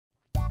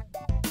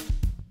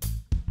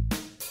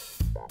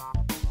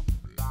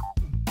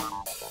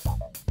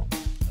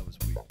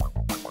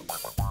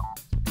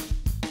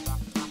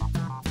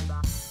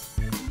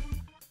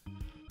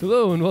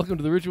Hello and welcome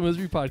to the Ritual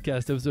Misery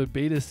Podcast, episode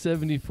beta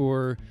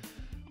 74.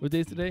 What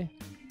day is today?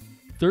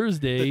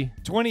 Thursday.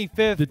 The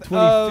 25th, the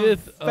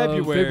 25th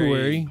of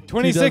February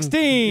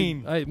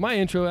 2016. My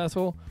intro,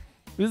 asshole.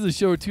 This is a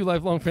show where two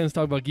lifelong friends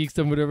talk about geek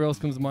stuff and whatever else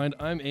comes to mind.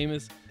 I'm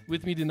Amos.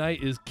 With me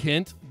tonight is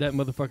Kent, that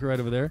motherfucker right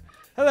over there.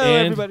 Hello,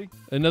 and everybody.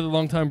 Another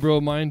longtime bro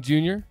of mine,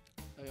 Junior.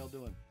 How y'all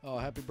doing? Oh,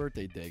 happy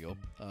birthday, Dago.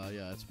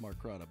 Yeah, it's Mark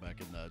Crota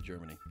back in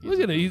Germany. Look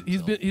at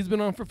it. He's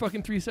been on for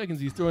fucking 3 seconds.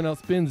 He's throwing out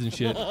spins and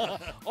shit.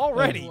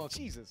 Already.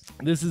 Jesus.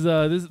 This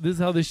is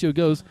how this show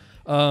goes.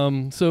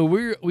 So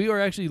we are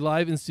actually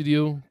live in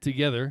studio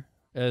together,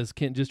 as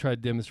Kent just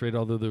tried to demonstrate,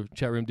 although the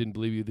chat room didn't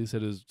believe you. They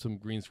said it was some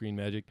green screen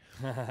magic.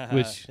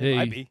 Which it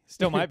might be.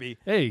 Still might be.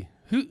 Hey,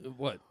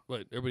 what?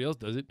 Everybody else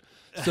does it.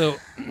 So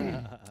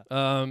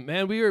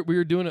man, we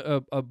are doing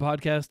a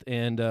podcast,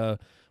 and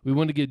we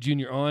wanted to get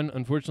Junior on.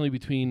 Unfortunately,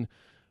 between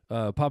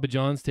Papa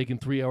John's taking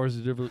 3 hours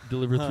to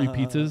deliver 3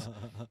 pizzas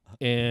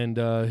and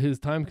his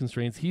time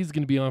constraints, he's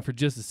going to be on for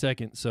just a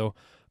second. So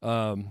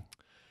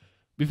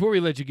before we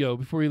let you go,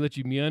 before we let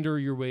you meander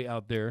your way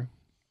out there,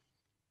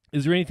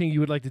 is there anything you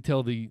would like to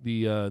tell the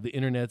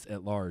internets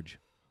at large?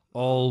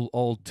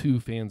 All 2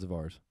 fans of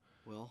ours.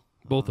 Well,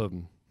 both of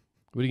them.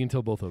 What are you going to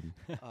tell both of them?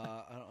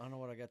 I don't know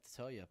what I got to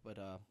tell you, but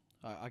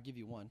I'll give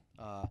you one.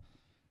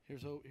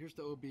 Here's to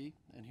OB,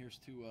 and here's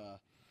to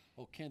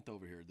Kent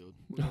over here, dude.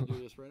 We're going to do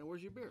this right now.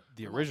 Where's your beer?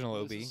 The original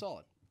OB. This is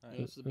solid.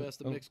 This is the best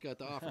the Mick's got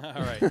to offer. All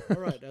right.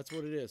 All right, that's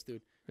what it is,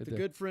 dude. Right to there.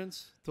 good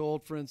friends, to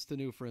old friends, to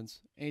new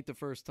friends. Ain't the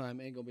first time,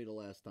 ain't going to be the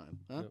last time.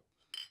 Huh? Yep.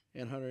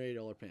 And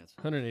 $180 pants.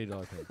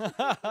 $180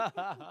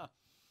 pants.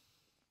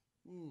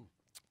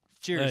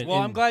 Cheers. And- Well,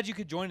 I'm and- glad you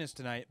could join us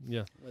tonight.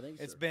 Yeah. Well, thank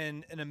you, It's sir.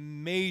 been an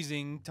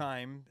amazing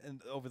time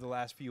over the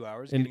last few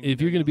hours. And getting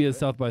if you're know going to be you a at bit.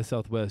 South by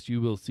Southwest,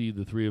 you will see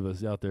the 3 of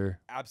us out there.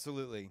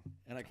 Absolutely.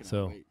 And I cannot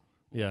So- wait.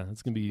 Yeah,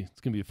 it's gonna be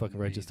a fucking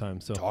righteous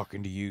time. So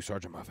Talking to you,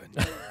 Sergeant Muffin.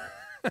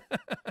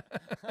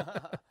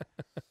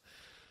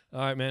 all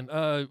right, man.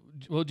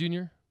 Well,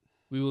 Junior,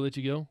 we will let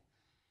you go.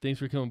 Thanks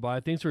for coming by.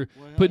 Thanks for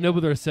Well, putting up yeah.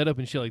 with our setup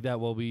and shit like that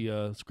while we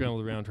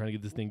scrambled around trying to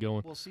get this thing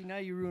going. Well, see, now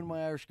you ruined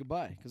my Irish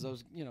goodbye because I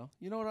was, you know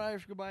what an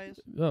Irish goodbye is?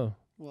 Oh,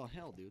 Well,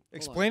 hell, dude. Hold on.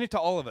 Explain it to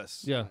all of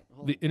us. yeah.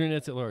 Hold The on.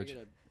 internet's at I large.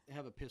 gotta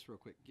have a piss real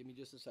quick. Give me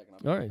just a second. I'll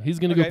be All right right, back. he's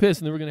gonna go Okay. piss,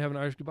 and then we're gonna have an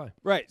Irish goodbye.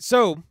 Right.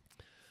 So,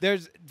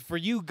 for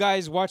you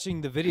guys watching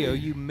the video,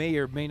 you may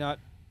or may not.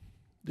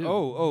 Dude.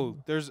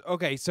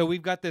 Okay. So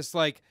we've got this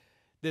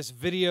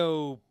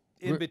video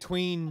in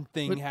between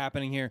thing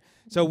happening here.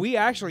 So we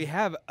actually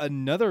have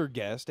another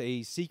guest,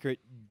 a secret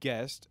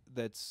guest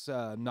that's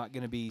not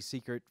going to be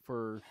secret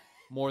for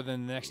more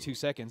than the next 2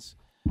 seconds.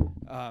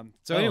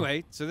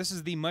 Anyway, so this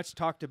is the much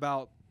talked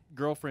about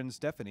girlfriend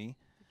Stephanie.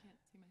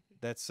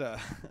 That's so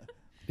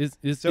as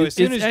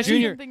soon as actually,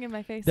 Junior. Something in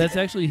my face. that's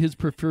actually his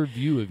preferred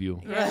view of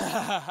you.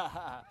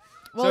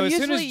 Well, So as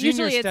soon as usually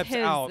Junior it's steps his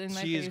out, in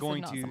my she is face going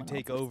and not to someone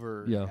take else's.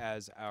 over Yeah.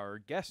 as our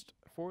guest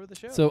for the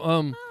show.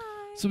 So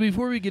so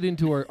before we get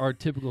into our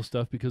typical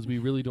stuff, because we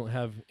really don't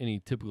have any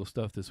typical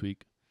stuff this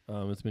week,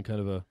 it's been kind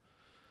of a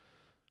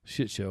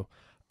shit show.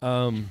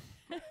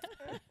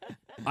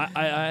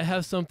 I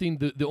have something.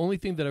 The only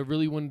thing that I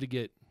really wanted to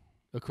get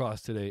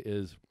across today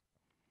is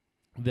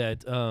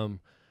that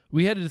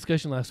we had a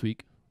discussion last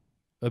week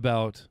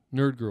about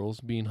nerd girls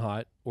being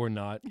hot or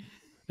not,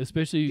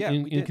 especially Yeah, we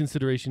in did.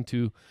 consideration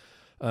to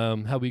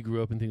how we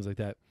grew up and things like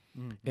that.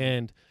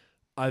 And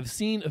I've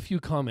seen a few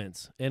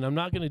comments, and I'm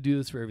not going to do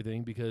this for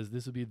everything because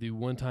this will be the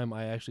one time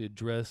I actually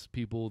address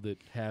people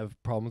that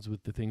have problems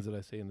with the things that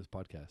I say in this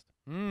podcast.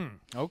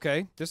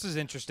 Okay, this is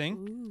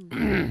interesting.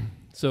 Ooh.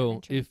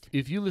 So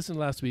if you listened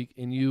last week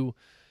and you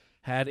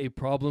had a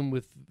problem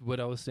with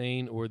what I was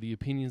saying or the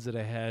opinions that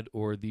I had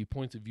or the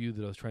points of view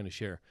that I was trying to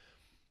share,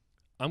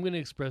 I'm going to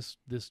express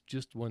this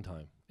just one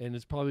time. And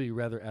it's probably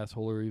rather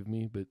assholery of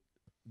me, but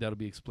that'll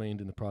be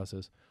explained in the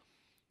process.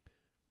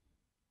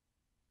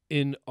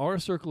 In our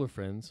circle of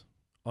friends,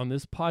 on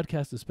this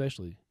podcast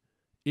especially,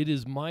 it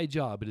is my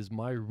job, it is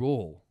my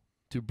role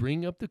to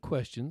bring up the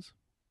questions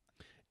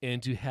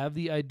and to have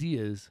the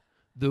ideas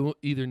though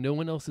either no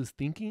one else is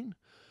thinking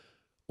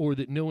or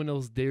that no one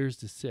else dares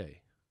to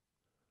say.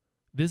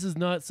 This is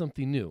not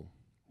something new.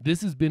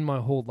 This has been my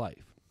whole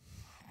life.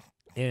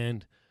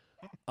 And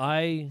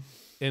I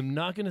am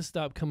not going to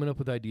stop coming up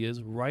with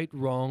ideas, right,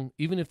 wrong,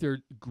 even if they're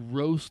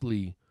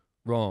grossly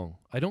wrong.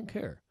 I don't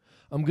care.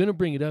 I'm going to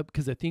bring it up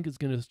because I think it's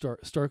going to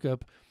start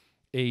up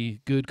a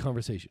good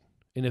conversation.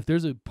 And if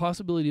there's a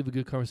possibility of a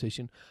good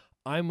conversation,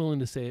 I'm willing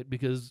to say it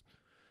because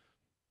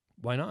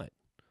why not?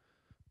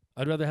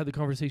 I'd rather have the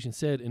conversation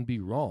said and be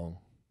wrong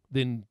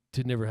than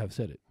to never have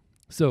said it.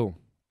 So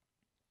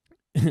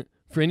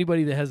for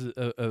anybody that has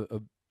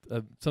a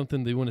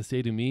something they want to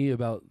say to me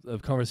about a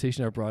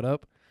conversation I brought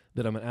up,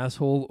 that I'm an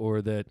asshole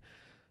or that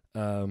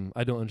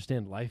I don't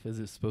understand life as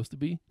it's supposed to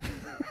be,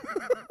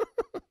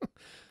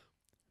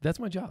 that's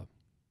my job.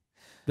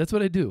 That's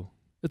what I do.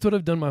 That's what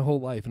I've done my whole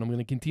life, and I'm going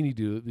to continue to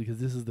do it because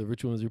this is the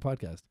Ritual Misery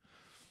podcast.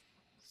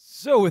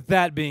 So with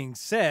that being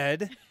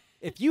said,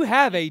 if you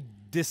have a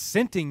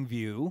dissenting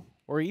view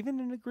or even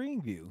an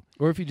agreeing view.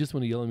 Or if you just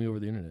want to yell at me over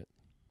the internet.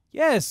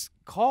 Yes,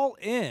 call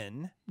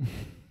in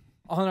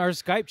on our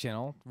Skype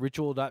channel,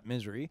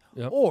 ritual.misery,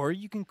 Yep. or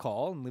you can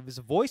call and leave us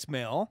a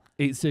voicemail.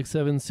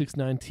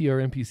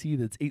 867-69-TRMPC.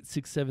 That's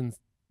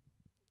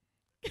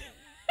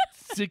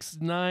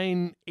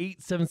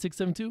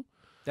 867-698-7672.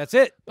 That's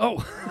it. Oh.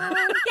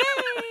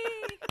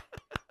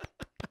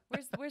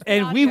 Where's the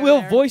And we audio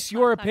will there? voice Clap,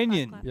 your clap, clap,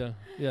 opinion. clap.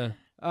 Yeah,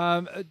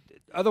 yeah.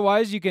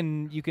 Otherwise, you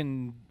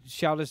can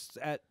shout us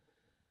at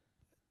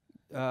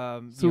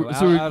So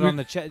out on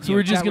the chat. So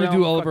we're just gonna gonna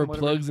do all of our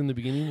plugs in the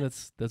beginning.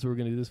 That's what we're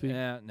gonna do this week.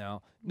 Yeah,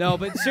 no.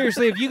 But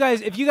seriously, if you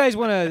guys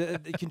want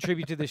to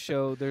contribute to the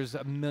show, there's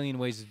a million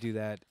ways to do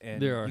that,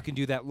 and There are. you can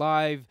do that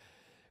live.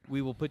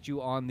 We will put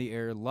you on the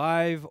air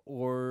live,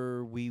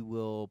 or we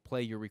will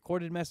play your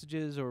recorded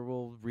messages, or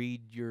we'll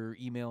read your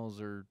emails,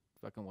 or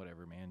fucking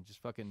whatever, man.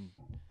 Just fucking.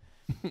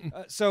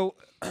 So,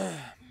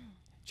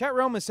 Chat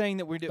Realm is saying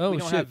that we don't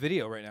shit. have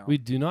video right now. We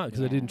do not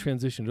because I didn't Yeah.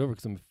 transition it over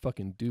because I'm a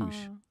fucking douche.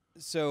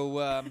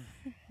 So,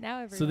 Now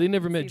everyone So they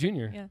never can met see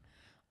Junior. them. Yeah.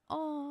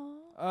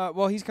 Oh.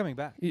 well, he's coming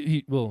back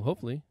Well,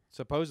 hopefully.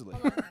 supposedly.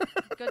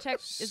 Go check.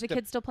 Is the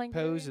kid still playing?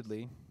 video games?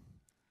 Supposedly,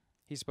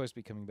 he's supposed to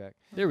be coming back.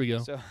 There we go.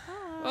 So.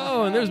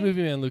 Oh, and there's Hi.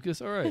 Movie Man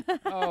Lucas. All right.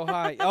 Oh,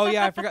 hi. Oh,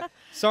 yeah, I forgot.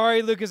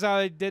 Sorry, Lucas,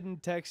 I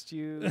didn't text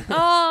you.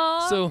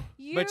 Oh. So-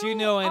 But you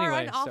know anyway,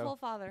 Are an so- awful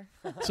father.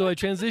 So I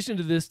transitioned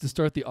to this to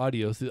start the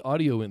audio. So the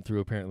audio went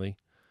through apparently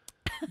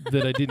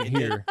that I didn't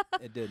hear,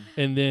 It did.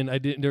 and then I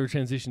didn't never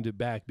transitioned it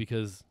back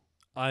because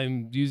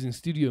I'm using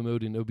studio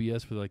mode in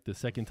OBS for like the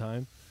second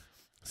time,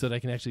 so that I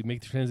can actually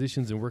make the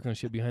transitions and work on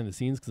shit behind the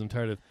scenes because I'm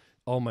tired of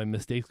all my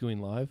mistakes going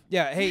live.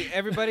 Yeah, hey,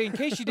 everybody, in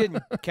case you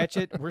didn't catch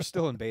it, we're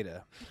still in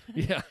beta.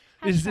 Yeah,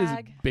 this is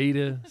Hashtag.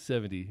 beta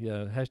 70.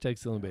 Yeah, hashtag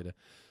still in beta.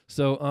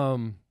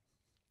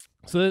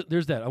 So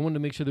there's that. I wanted to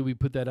make sure that we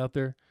put that out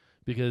there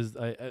because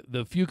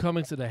the few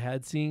comments that I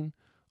had seen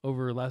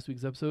over last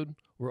week's episode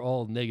were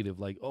all negative.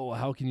 Like, oh,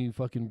 how can you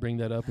fucking bring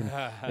that up?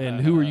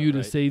 And who are you to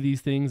Right. say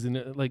these things?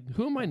 And like,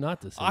 who am I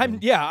not to say? them?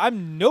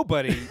 I'm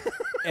nobody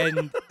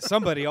and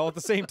somebody all at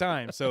the same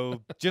time.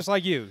 So just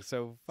like you.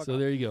 So fuck So off.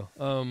 there you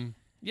go.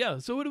 Yeah.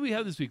 So what do we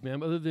have this week,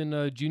 man? Other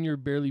than Junior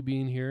barely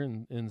being here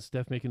and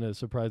Steph making a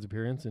surprise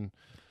appearance and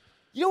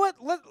You know what?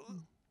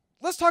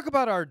 Let's talk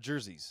about our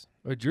jerseys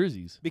our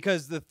jerseys.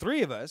 because the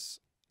three of us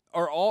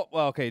are all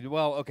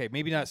okay.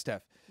 Maybe not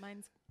Steph.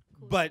 Mine's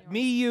cool. But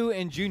me, you,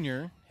 and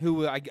Junior,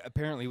 who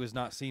apparently was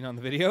not seen on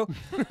the video,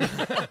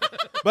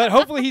 but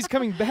hopefully he's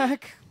coming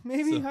back.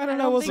 Maybe So- I don't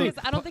know. We'll see.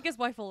 I don't think his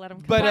wife will let him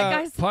come But, back,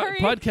 guys. Sorry.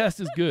 Podcast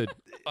is good.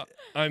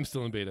 I'm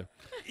still in beta.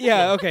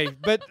 Yeah, okay.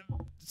 But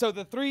so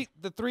the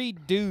three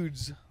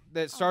dudes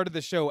that started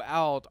the show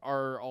out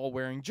are all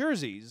wearing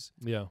jerseys.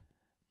 Yeah.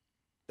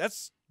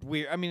 That's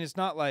weird. I mean, it's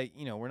not like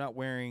we're not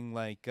wearing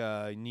like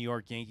New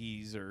York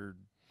Yankees or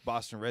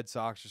Boston Red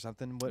Sox or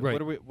something.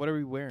 Right. What are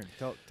we wearing?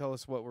 Tell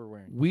us what we're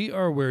wearing. We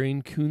are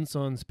wearing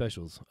Kunsan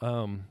specials.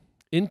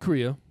 In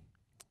Korea,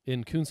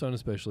 in Kunsan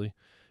especially,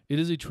 it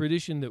is a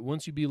tradition that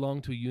once you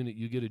belong to a unit,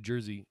 you get a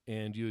jersey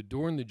and you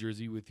adorn the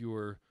jersey with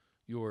your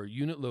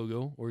unit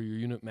logo or your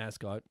unit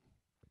mascot,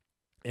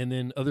 and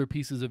then other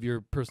pieces of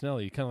your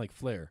personality, kind of like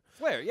flair.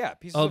 Flair, yeah.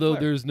 Pieces Although of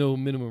flair. there's no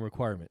minimum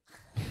requirement.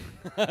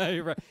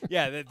 You're right.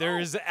 Yeah, there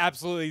is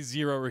absolutely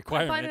zero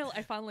requirement.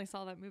 I finally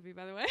saw that movie,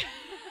 by the way.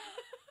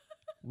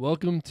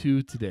 Welcome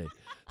to today.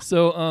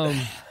 So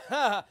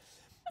Yeah.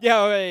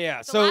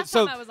 The last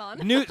time I was on.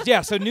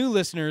 New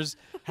listeners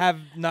have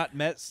not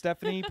met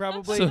Stephanie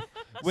probably. So-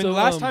 When so, the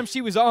last time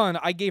she was on,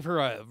 I gave her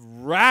a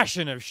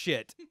ration of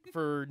shit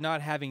for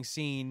not having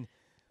seen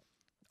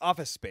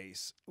Office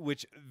Space,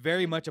 which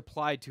very much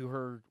applied to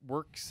her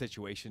work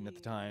situation at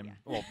the time. Yeah.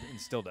 Well, and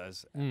still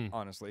does, Mm.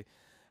 honestly.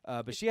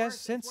 But It's she has worse-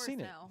 it's since worse seen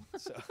now.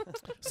 it. So,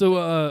 So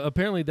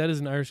apparently that is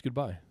an Irish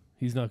goodbye.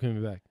 He's not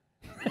coming back.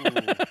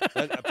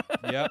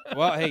 yeah.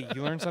 Well, hey,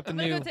 you learned something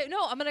I'm new.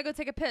 gonna go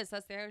take a piss.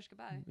 That's the Irish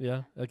goodbye.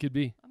 Yeah, that could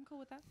be. I'm cool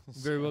with that.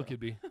 Very well could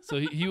be. So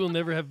he will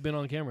never have been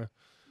on camera.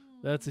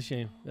 That's a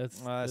shame. That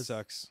That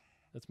sucks.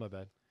 That's my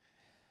bad.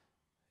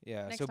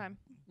 Yeah. Next so time,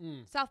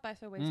 South by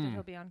SoWasted,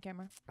 he'll be on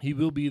camera. He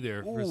will be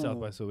there for South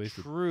by Ooh,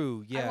 SoWasted.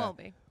 True. Yeah. I won't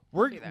be.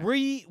 We're be there.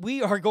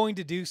 we are going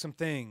to do some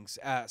things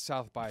at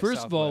South by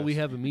First of all, we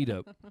Southwest. have a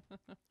meetup,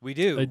 we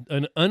do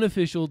an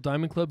unofficial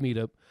DiamondClub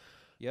meetup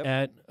Yep.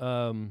 at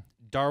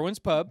Darwin's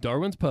Pub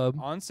Darwin's Pub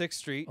on 6th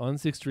Street. on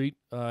 6th Street.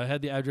 I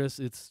had the address.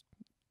 It's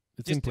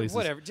in Just places.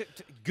 whatever.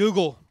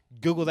 Google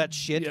that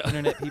shit, Yeah.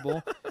 internet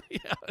people. Yeah,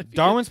 if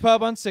Darwin's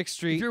Pub on 6th If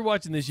Street. you're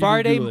watching this, you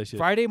can Google that shit.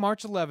 Friday,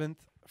 March 11th.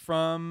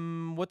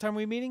 From what time are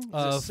we meeting?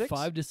 Is it 6?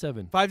 5 to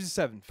 7. 5 to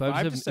 7.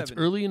 5 to 7. It's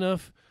early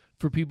enough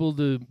for people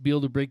to be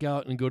able to break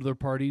out and go to their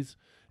parties,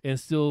 and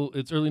still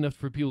it's early enough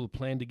for people to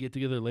plan to get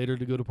together later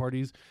to go to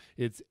parties.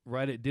 It's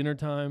right at dinner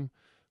time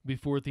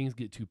before things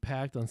get too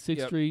packed on 6th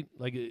Yep. Street.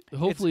 Like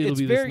hopefully it'll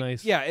be very, this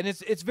nice. Yeah, and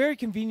it's very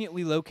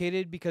conveniently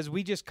located because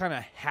we just kind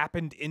of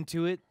happened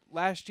into it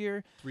last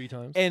year. 3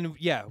 times. And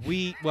yeah,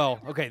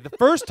 the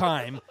first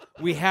time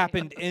we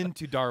happened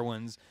into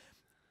Darwin's,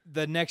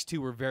 the next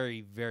two were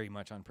very, very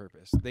much on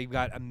purpose. They've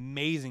got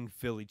amazing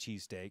Philly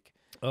cheesesteak.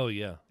 Oh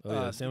yeah,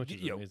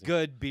 sandwiches are amazing.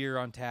 Good beer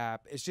on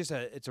tap. It's just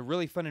it's a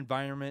really fun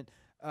environment.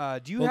 Do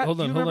you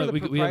Hold on.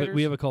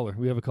 We have a caller.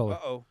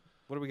 Uh-oh.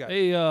 What do we got?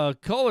 Hey,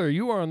 caller,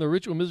 you are on the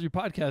Ritual Misery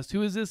podcast.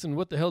 Who is this, and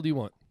what the hell do you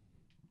want?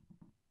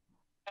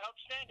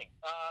 Outstanding.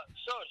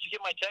 So, did you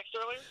get my text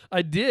earlier?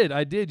 I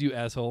did, you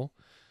asshole.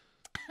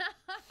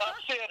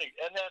 Outstanding,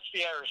 and that's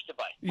the Irish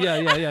goodbye.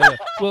 Yeah.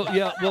 Well,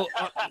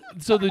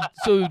 so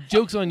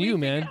joke's on you,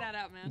 man. Figured that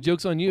out, man.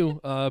 Joke's on you.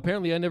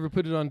 Apparently, I never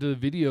put it onto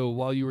video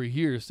while you were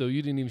here, so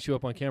you didn't even show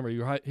up on camera.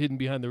 You were hidden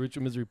behind the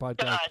Ritual Misery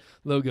podcast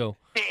logo.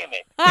 Damn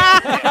it.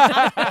 I was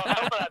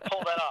hoping I'd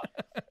pull that off.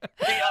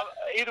 See,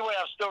 either way,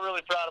 I'm still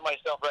really proud of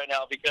myself right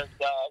now because,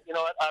 you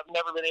know what, I've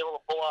never been able to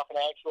pull off an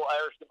actual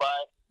Irish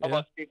goodbye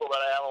amongst people that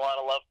I have a lot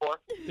of love for.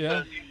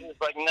 Yeah. It's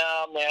like,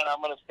 nah, man,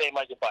 I'm going to say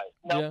my goodbye.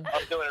 No, I'm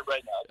doing it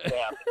right now. It's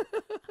happening.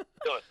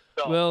 Do it.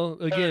 So, Well,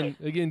 again,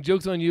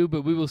 joke's on you,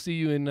 but we will see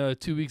you in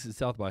 2 weeks at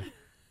South by.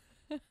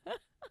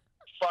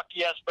 fuck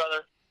yes,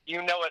 brother.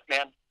 You know it,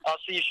 man. I'll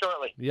see you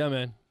shortly. Yeah,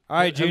 man. All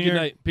right, Have a Junior. good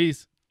night.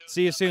 Peace.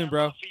 See you soon,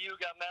 bro. Love for you.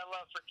 Got mad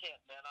love for Kent,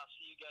 man. I'll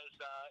see you guys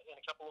in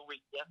a couple of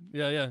weeks.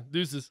 Yeah. Yeah.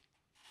 Deuces.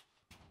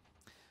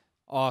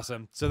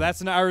 Awesome. So that's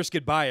an Irish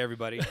goodbye,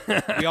 everybody.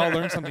 We all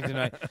learned something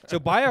tonight. So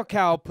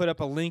BioCow put up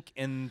a link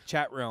in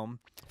chat realm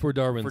For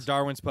Darwin's. for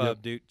Darwin's Pub,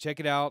 Yep. dude. Check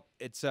it out.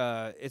 It's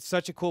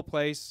such a cool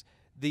place.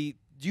 Do you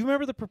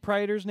remember the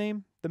proprietor's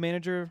name? The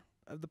manager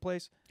of the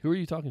place? Who are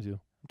you talking to?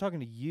 I'm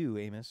talking to you,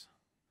 Amos.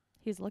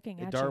 He's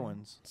looking At at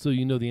Darwin's. So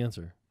you know the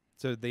answer.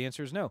 So the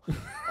answer is no.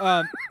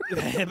 But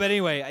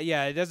anyway,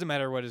 yeah, it doesn't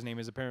matter what his name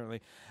is apparently.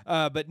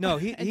 But no,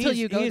 Until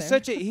you go he is there.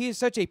 he is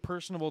such a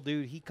personable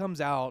dude. He comes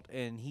out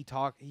and he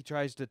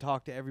tries to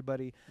talk to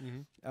everybody.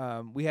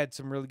 We had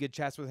some really good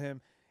chats with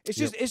him. It's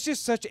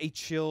just such a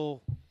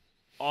chill,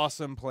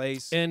 awesome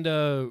place. And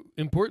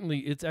importantly,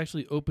 it's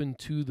actually open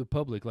to the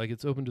public. Like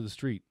it's open to the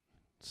street.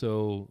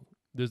 So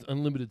there's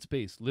unlimited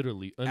space,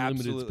 literally unlimited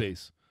Absolutely.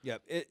 space.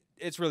 Yep,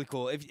 it's really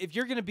cool. If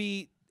you're gonna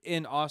be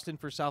in Austin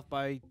for South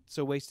by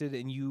So Wasted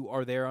and you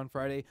are there on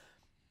Friday,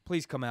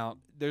 please come out.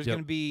 There's Yep.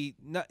 gonna be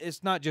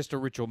it's not just a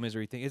Ritual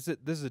Misery thing. This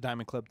is a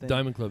Diamond Club thing.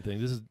 Diamond Club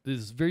thing. This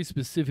is very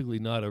specifically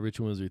not a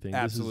Ritual Misery thing.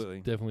 Absolutely. This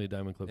is definitely a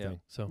Diamond Club Yeah.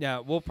 thing. So Yeah,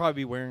 we'll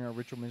probably be wearing our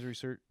Ritual Misery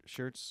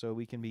shirts so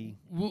we can be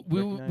we recognized,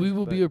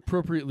 will be but-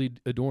 appropriately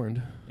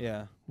adorned.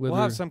 yeah. Whether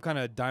We'll have some kind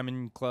of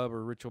Diamond Club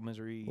or Ritual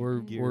Misery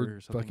or gear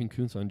or something. fucking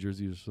Coons on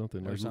jerseys or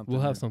something. Or Like, something,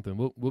 we'll have or- something.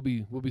 We'll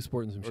be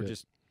sporting some or shit.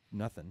 just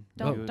nothing.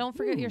 Don't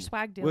forget your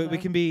swag deal. We though.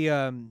 can be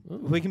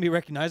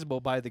recognizable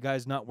by the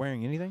guys not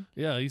wearing anything.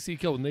 Yeah, you see a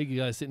couple naked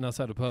guys sitting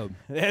outside a pub.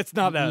 It's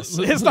not us.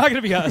 It's not going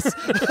to be us.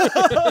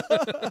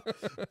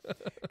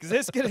 Because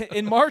it's gonna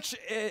in March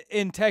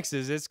in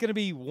Texas. It's going to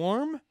be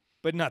warm,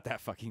 but not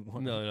that fucking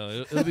warm.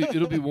 No,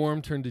 it'll be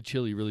warm turned to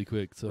chilly really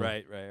quick. So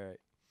Right.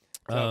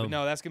 So,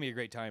 no, that's going to be a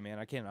great time, man.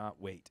 I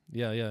cannot wait.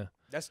 yeah,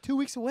 That's 2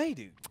 weeks away,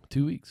 dude.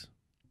 2 weeks.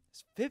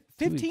 It's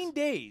 15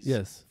 days.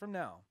 Yes. From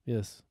now.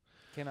 Yes.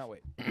 Cannot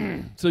wait.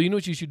 So you know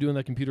what you should do on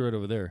that computer right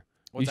over there?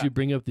 What's you should that?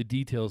 bring up the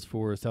details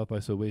for South by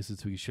So Wasted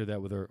so we can share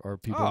that with our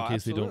people Oh, in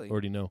case they absolutely. don't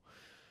already know.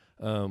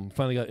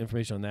 Finally got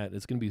information on that.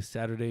 It's going to be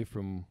Saturday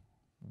from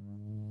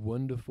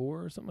 1 to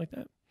 4 or something like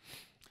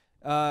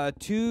that.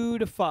 2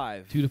 to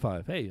 5. 2 to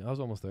 5. Hey, I was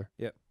almost there.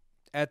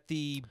 At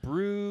the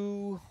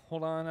Brew.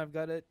 Hold on, I've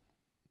got it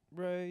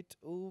right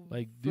over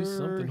Like, do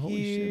something. Holy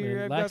shit, here.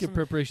 man. I've Lack got of some-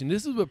 preparation.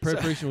 This is what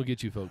preparation will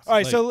get you, folks. All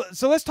right, Like,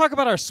 so let's talk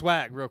about our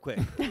swag real quick.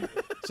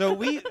 so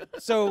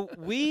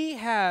we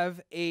have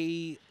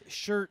a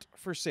shirt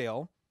for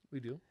sale we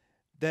do.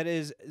 that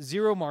is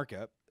zero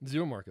markup.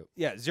 0 markup.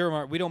 Yeah, zero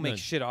mark. We don't make None.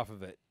 shit off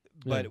of it,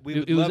 Yeah. but we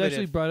would it was love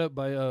actually if, brought up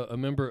by a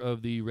member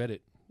of the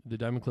Reddit, the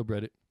Diamond Club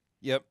Reddit.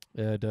 Yep.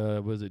 At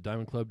was it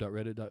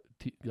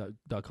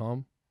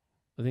diamondclub.reddit.com?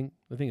 I think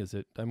it's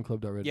it.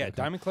 Diamondclub.reddit.com. Yeah,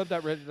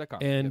 diamondclub.reddit.com.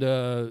 And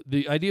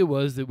the idea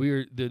was that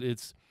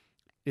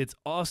it's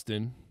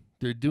Austin.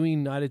 They're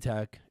doing Night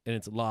Attack and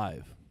it's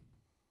live.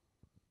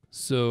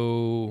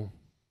 So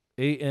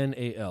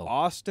ANAL.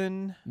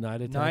 Austin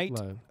Night Attack Night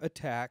live.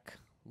 Attack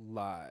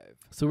Live.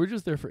 So we're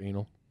just there for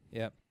anal.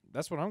 Yep.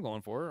 That's what I'm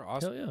going for.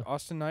 Hell yeah.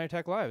 Austin Night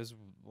Attack Live is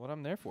what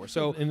I'm there for.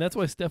 So and that's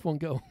why Steph won't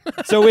go.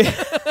 so we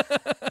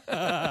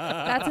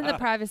That's in the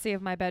privacy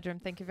of my bedroom.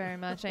 Thank you very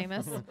much,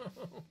 Amos.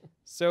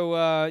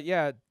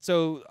 So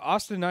so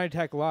Austin Night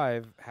Attack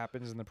Live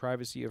happens in the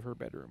privacy of her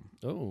bedroom.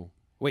 Oh,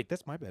 Wait,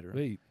 that's my bedroom.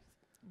 wait.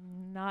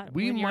 Not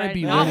We when you're might in-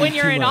 be not running when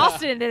you're too in much.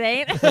 Austin. It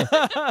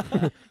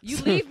ain't. You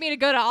leave me to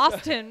go to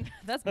Austin.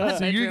 That's my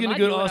So you're bedroom. gonna I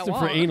go do to what I Austin for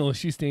want. anal?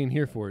 She's staying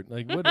here for it.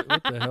 Like what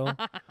the hell?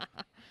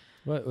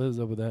 What is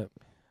up with that?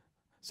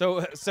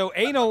 So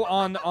anal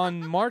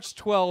on March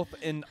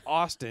 12th in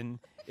Austin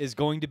is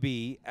going to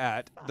be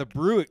at the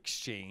Brew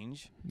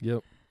Exchange.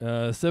 Yep.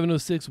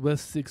 706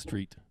 West 6th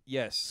Street.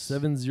 Yes.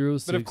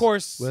 706 But of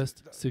course,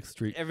 West 6th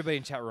Street. everybody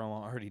in chat room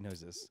already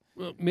knows this.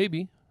 Well,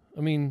 maybe.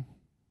 I mean,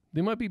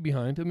 They might be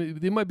behind. I mean,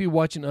 they might be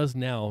watching us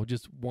now,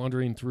 just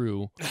wandering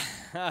through.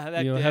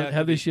 That, You know, yeah,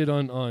 have this shit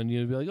on.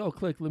 You know, be like, oh,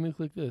 let me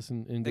click this,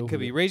 and It go. could with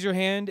be. it. Raise your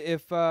hand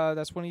if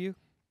that's one of you.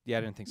 Yeah,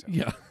 I didn't think so.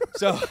 Yeah.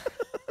 So,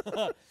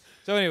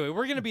 so anyway,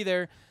 we're gonna be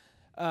there.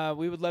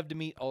 We would love to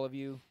meet all of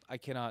you. I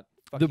cannot.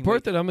 The fucking part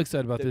wait. that I'm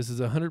excited about this is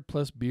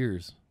 100+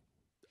 beers.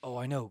 Oh,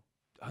 I know.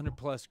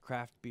 100+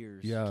 craft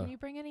beers. Yeah, Can you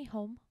bring any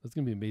home? that's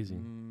gonna be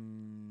amazing.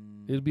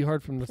 Mm, It'd be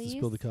hard for us to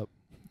spill the Please? cup.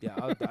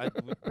 yeah.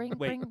 Bring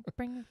wait.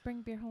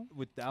 bring beer home.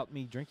 Without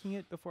me drinking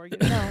it before I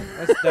get it.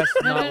 No. That's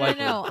No, not no, likely.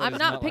 no. That I'm is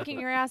not picking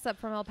likely. your ass up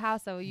from El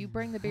Paso. You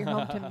bring the beer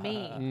home to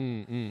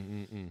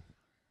me.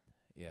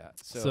 Yeah.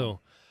 So,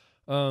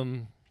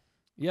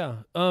 yeah.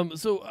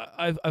 So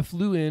I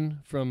flew in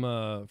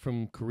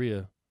from Korea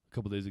a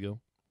couple days ago.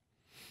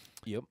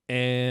 Yep.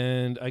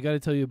 And I got to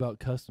tell you about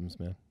customs,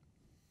 man.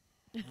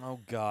 Oh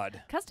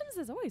God. Customs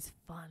is always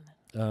fun.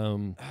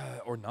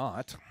 Or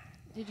not.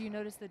 Did you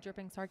notice the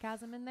dripping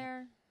sarcasm in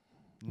there?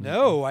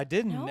 No, I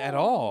didn't at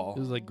all. It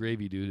was like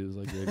gravy, dude. It was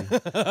like gravy.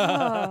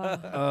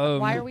 Oh.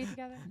 Why are we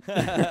together?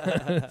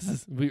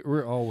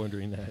 We're all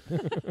wondering that.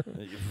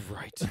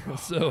 Right.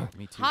 So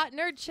Me too. Hot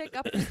nerd chick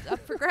up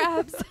for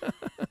grabs.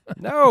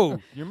 No,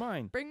 you're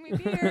mine. Bring me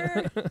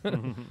beer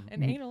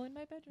and anal in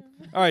my bedroom.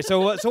 All right. So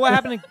what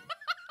happened?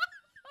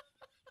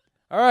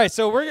 All right.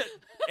 So we're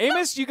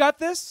Amos. You got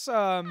this.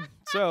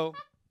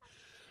 So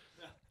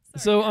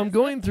I'm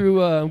going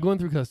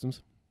through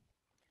customs,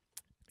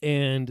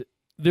 and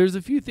there's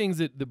a few things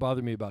that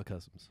bother me about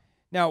customs.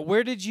 now,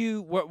 where did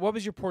you? What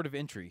was your port of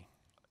entry?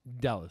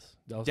 Dallas.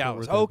 Fort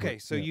Dallas. Worth Okay.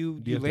 Airport. So Yeah. you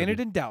DFW. landed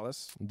in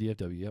Dallas.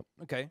 DFW. Yep.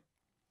 Okay.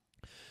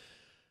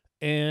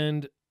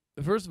 And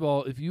first of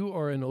all, if you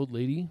are an old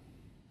lady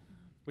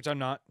Which I'm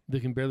not.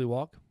 that can barely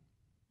walk,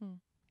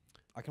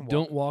 I can walk.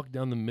 don't walk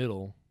down the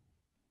middle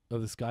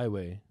of the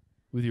Skyway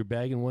with your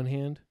bag in one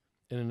hand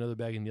and another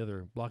bag in the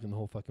other, blocking the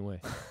whole fucking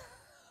way.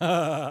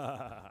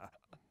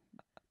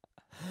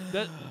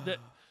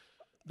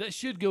 That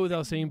should go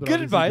without saying, but Good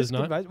obviously advice. does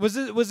Good not.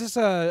 advice. Was this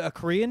a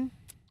Korean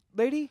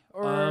lady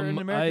or an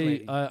American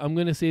lady? I'm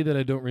going to say that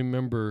I don't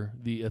remember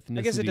the ethnicity.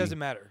 I guess it doesn't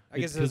matter. I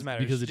guess it doesn't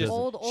matter. because She's it just-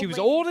 doesn't. Old she was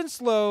lady. old and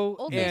slow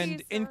Old and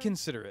ladies are-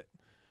 inconsiderate.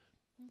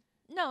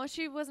 No,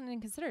 she wasn't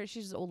inconsiderate.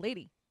 She's just an old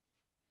lady.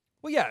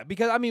 Well, yeah,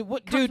 because I mean,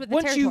 Comes dude, with the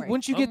once territory. you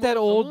I'm get that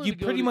I'm old, willing you to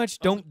go pretty to- much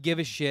don't give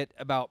a shit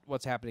about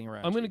what's happening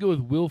around. I'm going to you. go with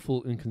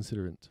willful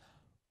inconsiderate.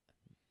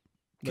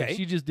 Like, Okay.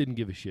 she just didn't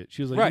give a shit.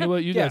 She was like, Right. you know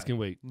what? You Yeah. guys can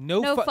wait.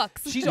 No No fu-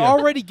 fucks. She's Yeah.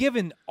 already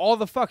given all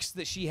the fucks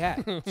that she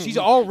had. She's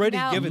already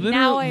Now- given. Lit-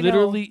 Now I know.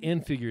 Literally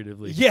and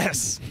figuratively.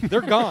 Yes, they're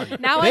gone.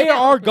 Now I they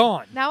know. are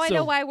gone. Now I So-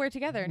 know why we're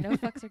together. No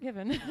fucks are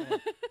given.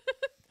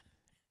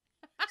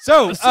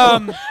 So,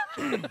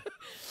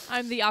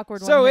 I'm the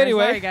awkward So one. here.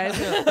 anyway.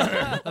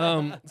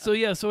 Sorry,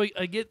 guys. So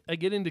I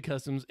get into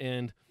customs,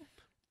 and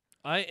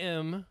I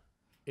am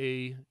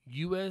a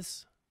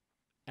U.S.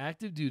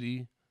 active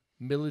duty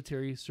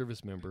military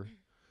service member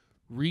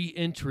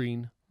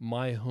re-entering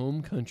my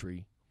home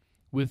country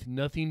with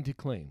nothing to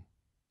claim.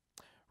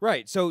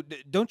 right. So,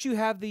 don't you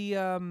have the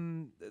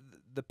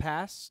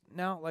pass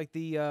now? Like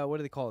the what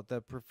do they call it?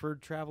 The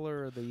preferred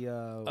traveler or the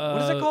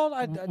what is it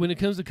called? When it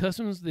comes to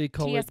customs, they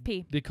call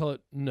TSP.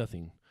 it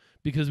nothing,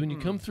 because when you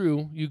come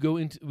through, you go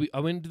into. I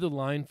went into the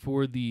line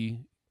for the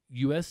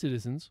U.S.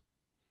 citizens.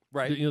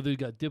 right. You know, they've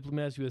got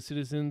diplomats, U.S.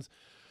 citizens,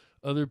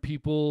 other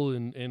people,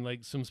 and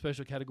like some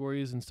special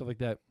categories and stuff like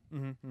that.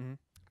 Mm-hmm.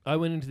 I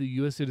went into the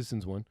U.S.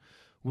 citizens one,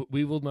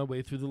 weaseled my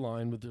way through the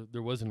line, but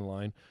there wasn't a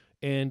line.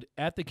 And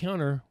at the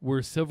counter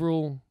were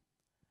several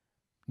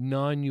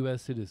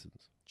non-U.S.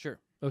 citizens. Sure.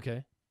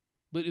 Okay.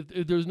 But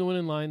if there's no one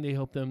in line, they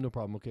help them, no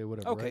problem. Okay,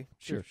 whatever. Okay. right?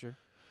 Sure.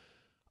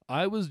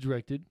 I was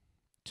directed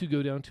to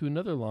go down to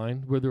another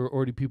line where there were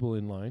already people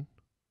in line,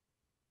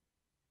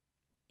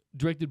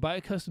 directed by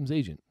a customs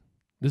agent.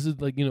 This is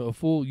like, a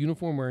full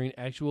uniform wearing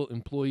actual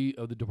employee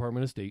of the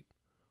Department of State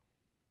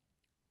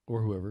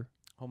or whoever.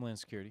 Homeland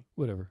Security.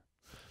 Whatever,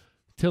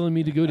 telling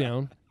me to go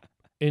down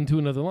into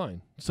another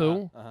line.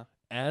 So, Uh-huh.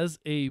 as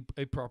a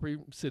proper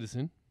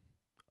citizen,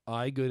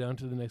 I go down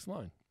to the next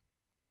line.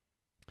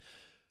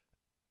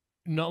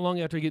 Not long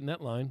after I get in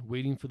that line,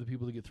 waiting for the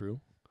people to get through,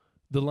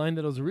 the line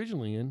that I was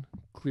originally in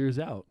clears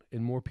out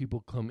and more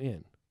people come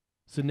in.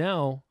 So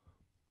now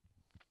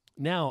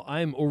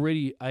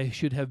I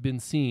should have been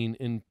seen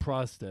and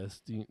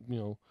processed,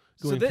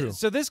 going through.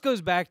 So this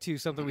goes back to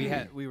something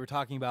we were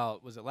talking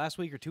about. Was it last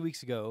week or 2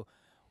 weeks ago,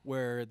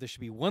 where there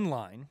should be one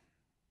line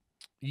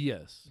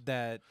Yes.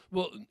 that.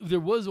 Well, there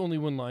was only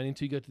one line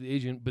until you got to the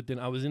agent, but then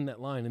I was in that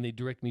line and they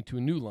direct me to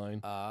a new line.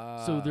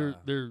 So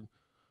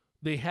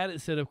they had it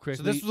set up So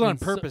correctly. this was on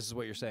and purpose, is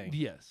what you're saying.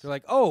 Yes. They're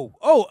like,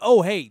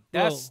 hey,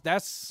 that's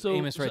So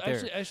Amos right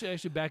there. Actually, I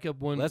should back up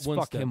one. Let's one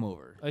fuck step. him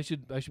over. I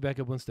should back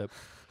up one step.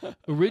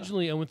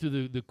 Originally, I went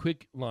through the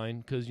quick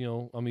line because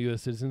I'm a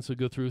U.S. citizen, so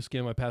go through,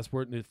 scan my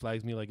passport, and it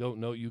flags me like, oh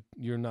no,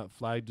 you're not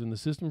flagged in the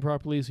system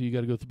properly, so you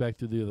got to go back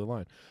through the other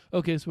line.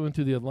 Okay, so I went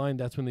through the other line.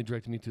 That's when they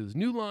directed me to this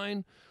new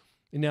line,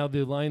 and now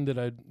the line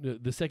that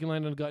the second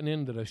line I'd gotten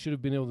in that I should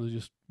have been able to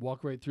just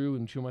walk right through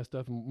and show my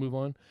stuff and move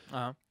on.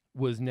 Uh-huh.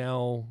 was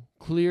now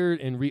cleared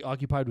and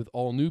reoccupied with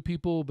all new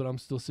people, but I'm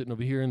still sitting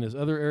over here in this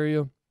other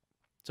area.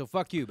 So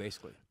fuck you,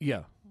 basically.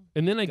 Yeah.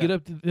 And then I get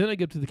up to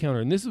the counter,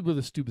 and this is where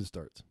the stupid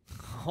starts.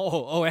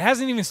 Oh, it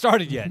hasn't even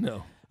started yet.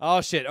 No.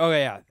 Oh shit. Oh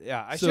yeah.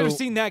 I should have So-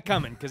 seen that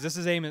coming because this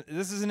is Amos.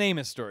 This is an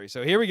Amos story.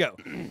 So here we go.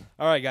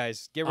 All right,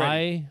 guys, get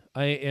ready.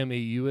 I am a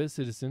U.S.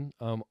 citizen.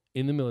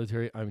 In the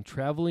military. I'm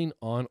traveling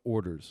on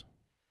orders,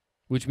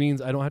 which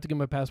means I don't have to get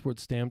my passport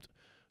stamped.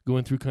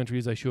 Going through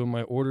countries, I show them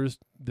my orders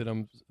that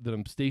I'm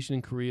stationed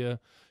in Korea.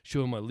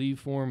 Show them my leave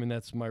form, and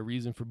that's my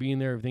reason for being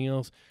there. Everything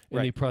else, and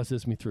Right. they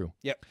process me through.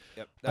 Yep.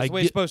 That's the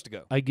way it's supposed to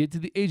go. I get to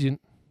the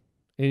agent,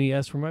 and he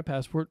asks for my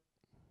passport.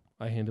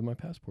 I hand him my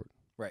passport.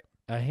 Right.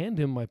 I hand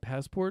him my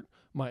passport,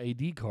 my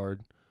ID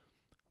card,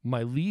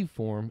 my leave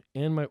form,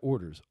 and my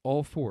orders.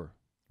 All 4.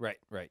 Right.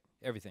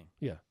 Everything.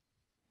 Yeah.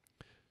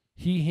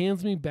 He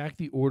hands me back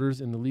the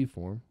orders and the leave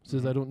form.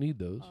 Says I don't need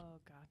those. Oh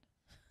God.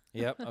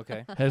 Yep.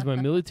 Okay. Has my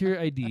military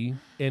ID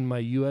and my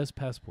U.S.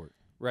 passport.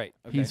 Right.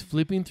 Okay. He's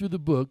flipping through the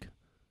book,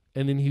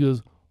 and then he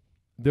goes,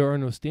 "There are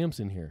no stamps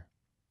in here."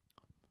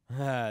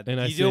 and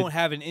I you said- don't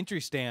have an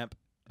entry stamp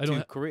I don't to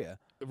ha- Korea.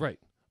 Right.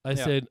 I Yeah.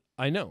 said,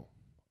 "I know.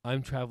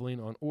 I'm traveling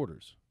on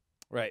orders."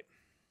 Right.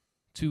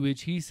 To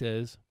which he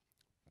says,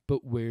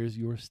 "But where's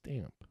your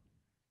stamp?"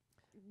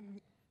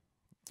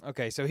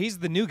 Okay. So he's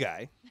the new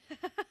guy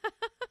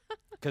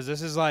because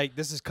this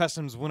is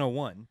Customs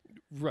 101.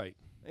 Right.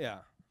 Yeah.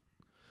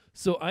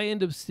 So I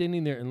end up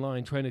standing there in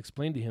line trying to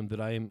explain to him that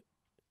I am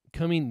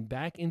coming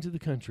back into the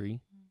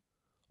country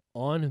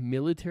on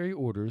military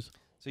orders.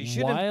 So you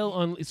should have. while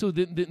on. So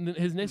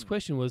his next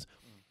question was,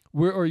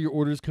 "Where are your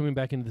orders coming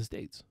back into the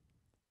States?"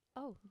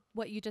 Oh,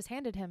 what you just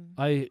handed him.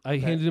 I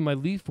handed him my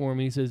leave form,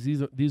 and he says,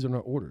 these are not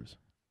orders.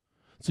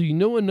 So you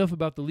know enough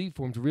about the leave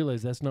form to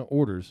realize that's not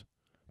orders,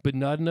 but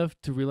not enough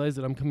to realize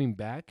that I'm coming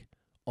back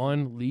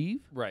on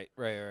leave. Right.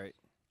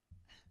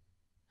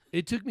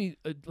 It took me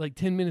like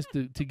 10 minutes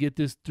to get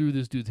this through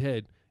this dude's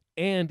head,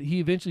 and he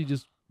eventually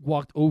just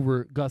walked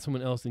over, got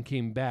someone else, and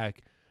came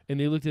back. And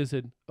they looked at it and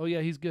said, "Oh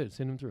yeah, he's good.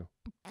 Send him through."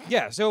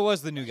 Yeah. So it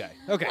was the new guy.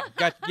 Okay.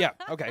 Got. Yeah.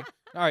 Okay.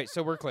 All right.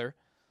 So we're clear.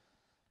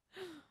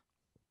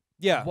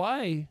 Yeah.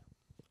 Why?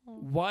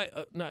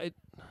 No,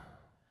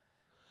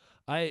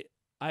 I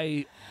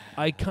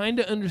kind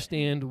of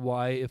understand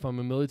why, if I'm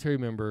a military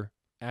member,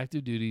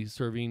 active duty,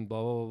 serving,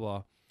 blah blah blah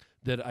blah,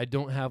 that I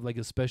don't have like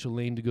a special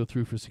lane to go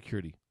through for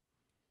security.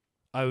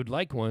 I would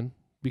like one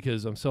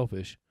because I'm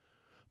selfish,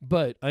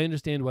 but I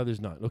understand why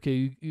there's not.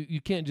 Okay, you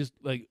can't just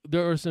like,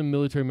 there are some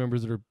military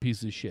members that are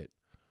pieces of shit.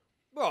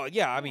 Well,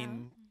 yeah. I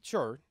mean,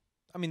 sure.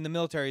 I mean, the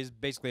military is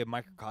basically a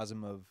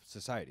microcosm of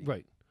society.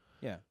 Right.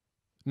 Yeah.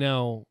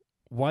 Now,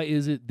 why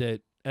is it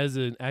that as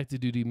an active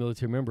duty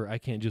military member, I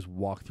can't just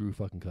walk through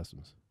fucking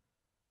customs?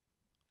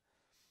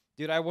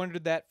 Dude, I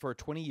wondered that for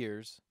 20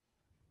 years.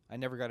 I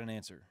never got an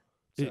answer.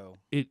 So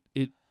It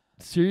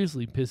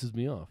seriously pisses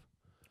me off.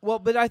 well,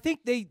 but I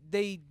think they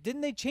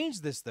didn't they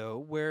change this though,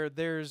 where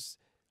there's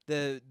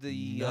the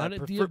Not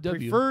at DFW.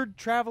 preferred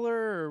traveler,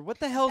 or what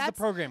the hell's the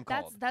program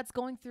called? That's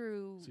going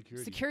through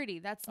Security.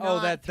 That's Oh,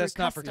 not that's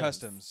through not for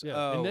customs. Yeah,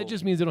 Oh, and that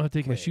just means they don't have to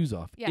take my okay. shoes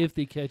off Yeah. if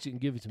they catch it and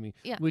give it to me,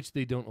 Yeah. which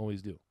they don't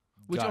always do.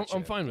 Which I'm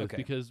Gotcha. fine with Okay.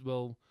 because,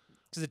 well,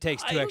 because it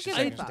takes I 2 don't extra get-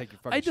 seconds to I- take your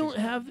fucking I don't shoes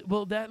off. have,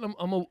 well, that,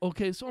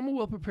 so I'm a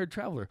well-prepared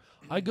traveler.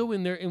 I go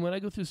in there, and when I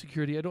go through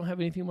security, I don't have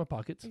anything in my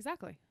pockets.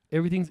 Exactly.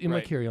 Everything's in my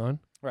Right. carry-on.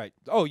 Right.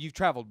 Oh, you've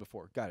traveled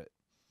before. Got it.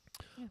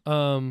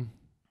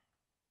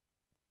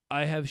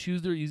 I have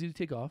shoes that are easy to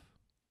take off.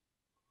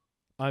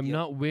 I'm Yep.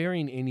 not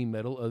wearing any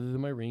metal other than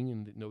my ring,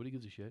 and nobody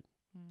gives a shit.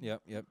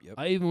 Yep.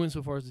 I even went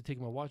so far as to take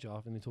my watch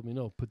off, and they told me,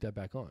 "No, put that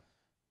back on,"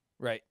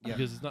 Right. Yeah.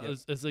 because it's not. Yep.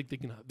 It's like they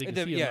can It-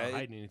 see yeah, I'm it- not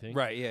hiding anything.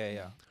 Right.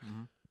 Yeah.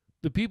 Mm-hmm.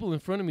 The people in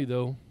front of me,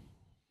 though,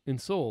 in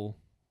Seoul,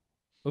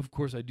 of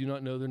course, I do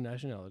not know their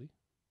nationality.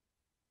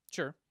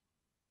 Sure.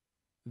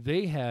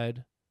 They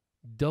had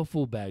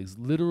duffel bags,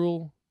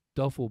 literal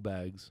duffel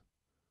bags,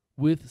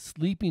 with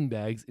sleeping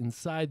bags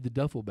inside the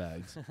duffel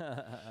bags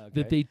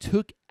that they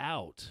took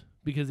out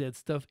because they had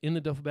stuff in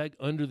the duffel bag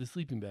under the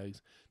sleeping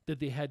bags that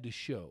they had to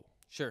show.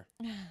 Sure.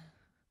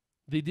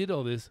 They did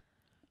all this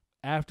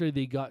after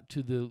they got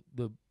to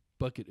the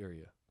bucket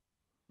area.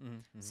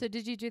 Mm-hmm. So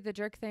did you do the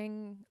jerk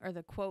thing or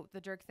the quote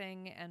the jerk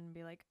thing and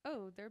be like,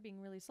 "Oh, they're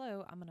being really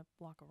slow. I'm gonna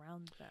walk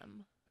around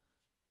them."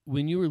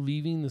 When you were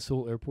leaving the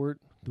Seoul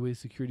airport, the way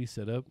security's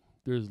set up,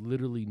 there's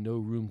literally no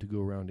room to go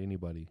around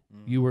anybody.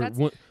 You were That's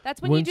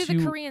when you do once the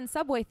you- Korean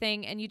subway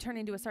thing and you turn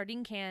into a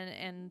sardine can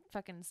and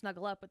fucking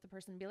snuggle up with the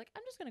person and be like,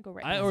 "I'm just gonna go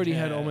right." I past already you."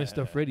 had all my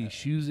stuff ready,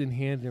 shoes in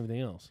hand and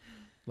everything else.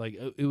 Like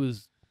it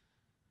was,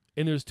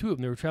 and there's 2 of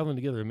them. They were traveling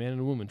together, a man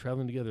and a woman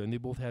traveling together, and they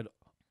both had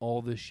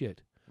all this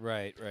shit.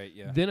 Right.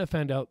 Yeah. Then I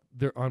found out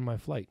they're on my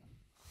flight.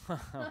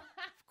 Of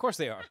course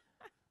they are.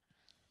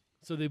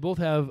 So they both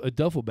have a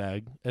duffel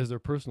bag as their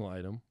personal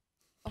item,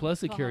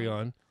 plus a God.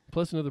 carry-on,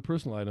 plus another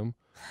personal item.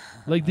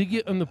 Like they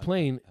get on the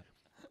plane,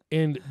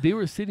 and they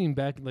were sitting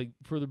back, like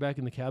further back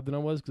in the cab than I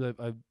was, because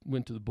I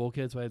went to the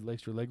bulkhead, so I had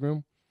extra leg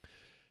room.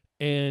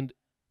 And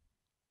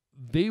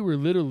they were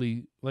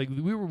literally like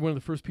we were one of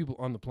the first people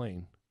on the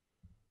plane.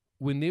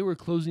 When they were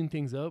closing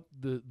things up,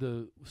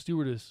 the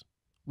stewardess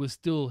was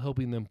still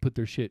helping them put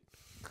their shit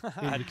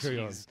in the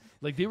carry-on.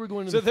 Like they were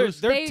going to So the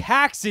first. they're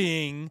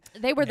taxing.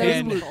 They were those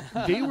And- people.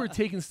 They were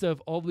taking stuff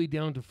all the way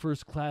down to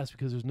first class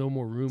because there's no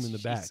more room in the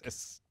back.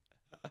 Jesus.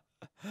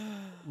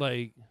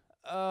 Like,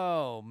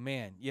 Oh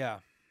man, yeah.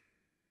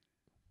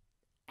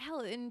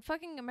 Hell, in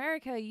fucking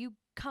America, you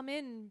come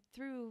in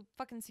through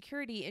fucking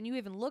security and you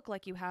even look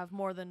like you have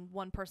more than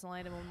one personal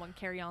item and one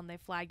carry-on. They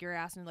flag your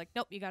ass and they're like,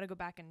 nope, you got to go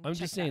back and I'm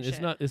check just saying, that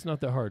it's shit.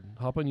 not that hard.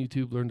 Hop on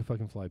YouTube, learn to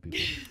fucking fly, people.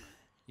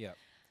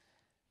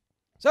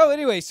 So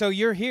anyway, so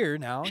you're here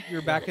now.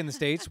 You're back in the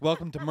States.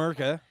 Welcome to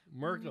Merca.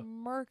 Merca.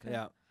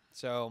 Yeah.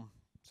 So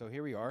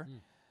here we are.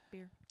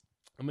 Beer.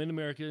 I'm in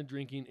America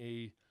drinking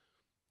a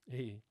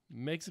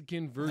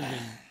Mexican version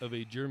of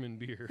a German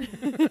beer.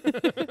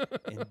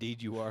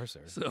 Indeed, you are,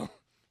 sir. So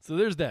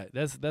there's that.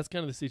 That's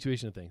kind of the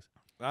situation of things.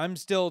 I'm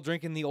still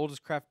drinking the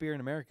oldest craft beer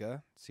in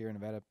America, Sierra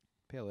Nevada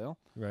Pale Ale,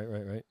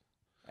 Right.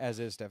 as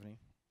is Stephanie.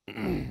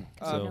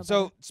 So-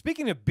 So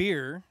speaking of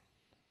beer,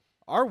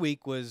 our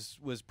week was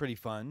pretty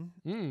fun.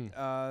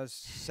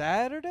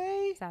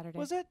 Saturday Saturday.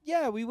 was it?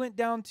 Yeah, we went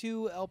down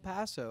to El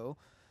Paso,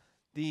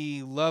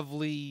 the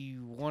lovely,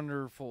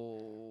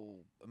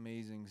 wonderful,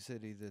 amazing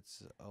city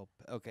that's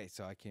okay.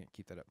 So I can't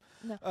keep that up.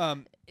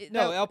 No.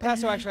 No, El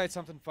Paso actually had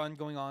something fun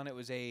going on. It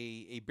was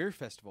a beer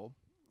festival.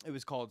 It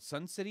was called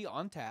Sun City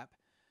on Tap,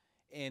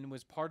 and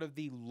was part of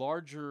the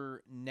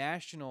larger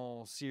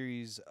national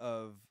series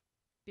of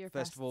Beer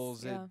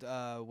festivals. fests,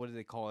 yeah. What do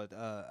they call it?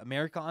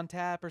 America on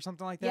Tap or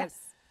something like that.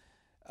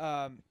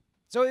 Yes.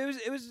 So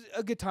it was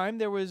a good time.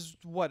 There was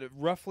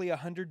roughly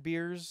 100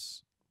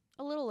 beers.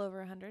 A little over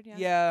 100, yeah.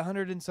 Yeah,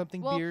 100 and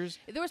something Well, beers.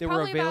 There was They were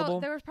probably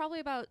available.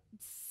 about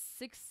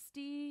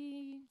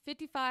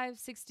 55,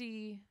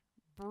 60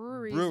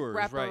 breweries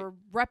Brewers, right.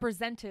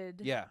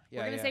 represented. Yeah,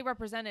 We're gonna say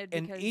represented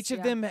and because each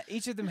of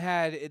them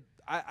had it.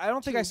 I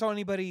don't think I saw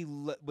anybody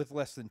with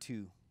less than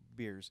 2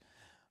 beers.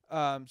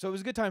 So it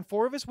was a good time.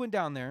 4 of us went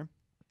down there,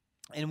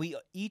 and we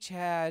each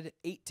had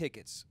 8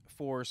 tickets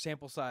for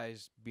sample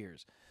size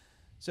beers.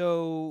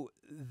 So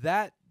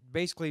that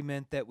basically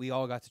meant that we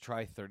all got to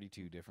try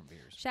 32 different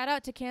beers. Shout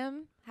out to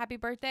Kim. Happy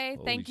birthday.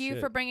 Holy Thank you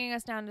shit. for bringing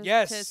us down to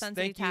Yes, Sun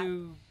City thank Tap.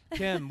 you,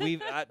 Kim.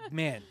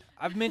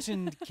 I've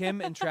mentioned Kim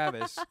and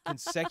Travis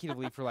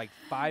consecutively for like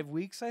 5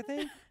 weeks, I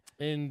think,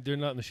 And they're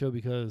not in the show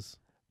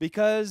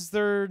because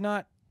they're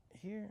not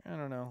here. I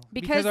don't know.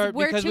 Because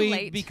we're too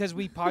late. Because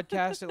we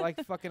podcast at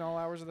like fucking all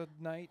hours of the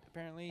night,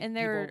 apparently. And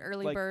they're People,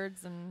 early like,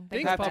 birds and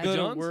Thanks, have to Papa go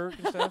John's. to work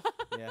and stuff.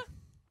 Yeah.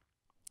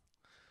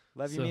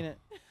 Love you, So- mean it.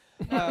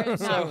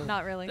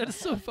 not really. that is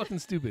so fucking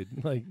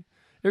stupid. Like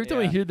every time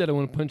I Yeah. hear that, I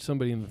want to punch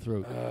somebody in the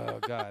throat. Oh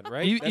God,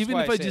 right? Even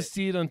if I just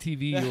see it on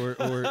TV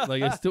or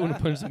like I still want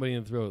to punch somebody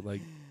in the throat.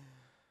 Like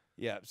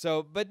Yeah.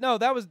 So, but no,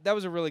 that was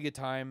a really good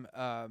time.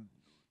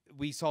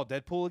 We saw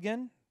Deadpool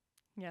again.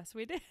 Yes,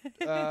 we did.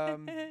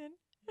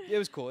 It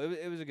was cool.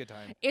 It was a good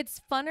time.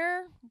 It's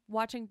funner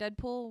watching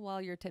Deadpool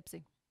while you're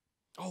tipsy.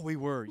 Oh, we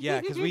were.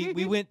 Yeah, because we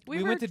went We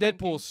we went were to Deadpool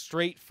drinking.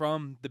 straight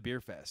from the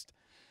beer fest.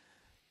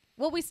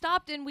 Well, we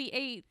stopped and we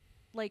ate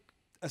like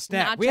A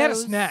snack. We had a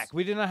Nachos snack.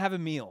 We did not have a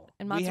meal.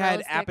 and We mozzarella had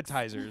sticks.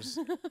 appetizers.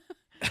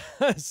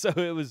 So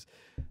it was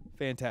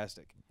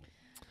fantastic.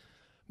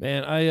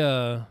 man,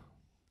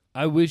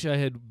 I wish I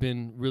had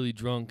been really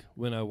drunk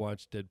when I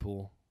watched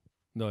Deadpool.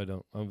 No, I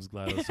don't. I was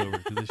glad I was sober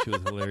because this show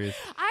is hilarious.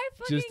 I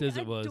fucking Just as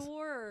it was.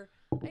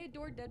 I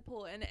adore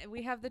Deadpool, and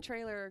we have the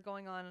trailer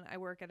going on. I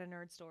work at a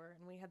nerd store,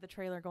 and we have the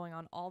trailer going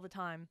on all the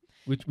time.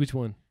 Which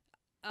one?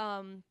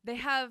 They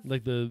have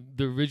Like the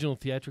original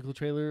theatrical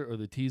trailer or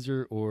the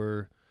teaser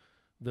or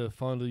the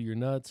Fondle Your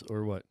Nuts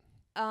or what?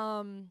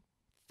 fuck,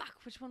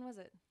 which one was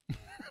it?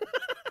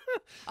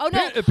 Oh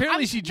no! Apparently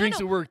I'm- she no, drinks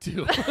no. at work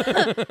too.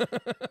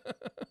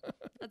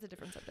 That's a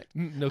different subject.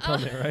 No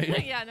comment,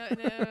 right? Yeah,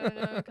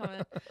 no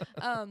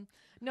comment.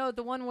 No,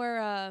 the one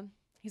where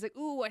he's like,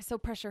 "Ooh, I so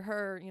pressure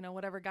her,"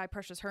 whatever guy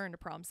pressures her into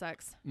prom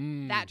sex.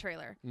 That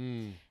trailer.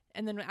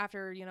 And then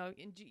after,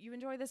 you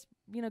enjoy this,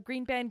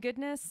 green band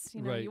goodness,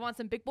 Right. you want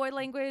some big boy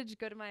language,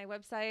 go to my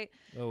website.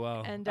 Oh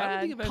wow! And,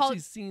 I don't think I've call actually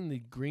it- seen the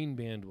Green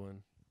Band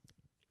one.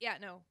 Yeah,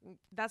 no,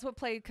 that's what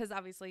played because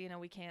obviously,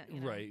 we can't,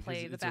 Right, 'cause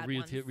play the it's a bad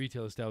ones.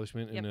 retail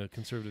establishment in Yep. a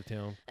conservative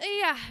town.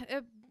 Yeah,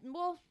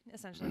 well,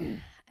 essentially.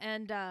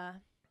 And so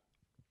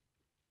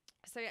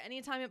yeah,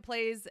 anytime it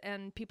plays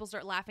and people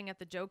start laughing at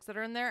the jokes that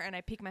are in there, and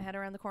I peek my head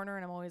around the corner,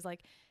 and I'm always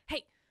like,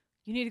 "Hey,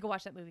 you need to go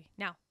watch that movie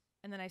now."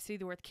 And then I see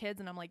the word kids,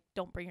 and I'm like,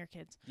 "Don't bring your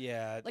kids."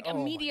 Yeah. Like oh my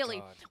immediately.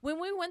 God. When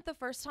we went the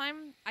first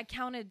time, I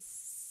counted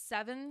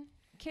 7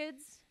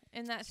 kids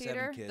in that 7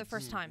 theater kids. the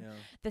first time. Yeah.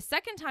 The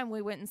second time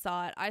we went and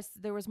saw it,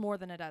 there was more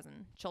than a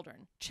dozen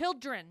children.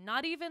 Children,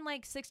 not even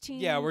like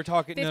 16. Yeah, we're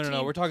talking. No,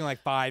 15. we're talking like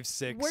 5,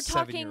 6. We're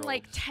talking 7-year-olds.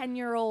 like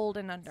 10-year-old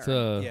and under.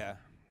 It's Yeah.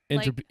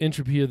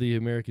 Entropy of the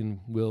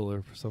American will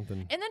or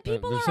something. And then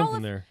people there's are all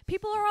something there.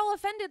 people are all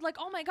offended, like,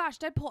 oh my gosh,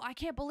 Deadpool! I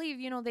can't believe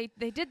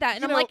they did that.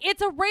 And You I'm know- like,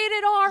 it's a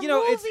rated R movie.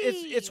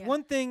 it's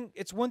one thing.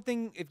 It's one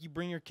thing if you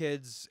bring your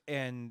kids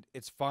and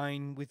it's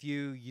fine with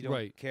you. You don't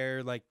Right.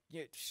 care. Like,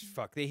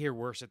 fuck, they hear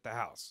worse at the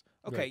house.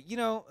 Okay, Right. right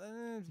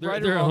or They're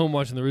at wrong. home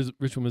watching the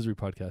Ritual Misery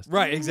podcast.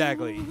 Right,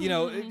 exactly.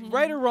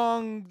 Right or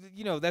wrong.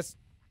 That's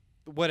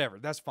whatever.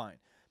 That's fine.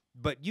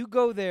 But you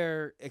go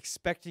there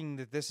expecting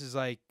that this is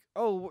like,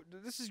 oh,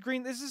 this is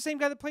Green. This is the same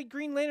guy that played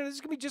Green Lantern. This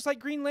is gonna be just like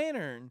Green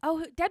Lantern.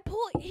 Oh,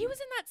 Deadpool! He was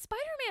in that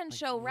Spider-Man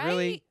show, right?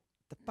 Really?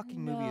 The fucking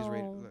movie is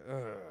rated.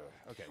 No.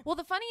 Okay. Well,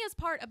 the funniest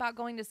part about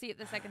going to see it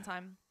the second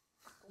time,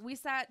 we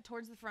sat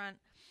towards the front,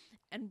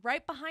 and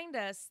right behind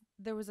us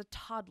there was a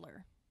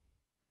toddler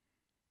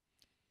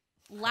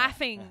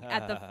laughing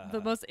at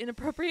the most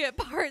inappropriate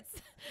parts.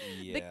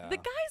 Yeah. The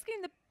guy's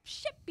getting the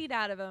shit beat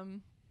out of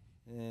him,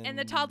 and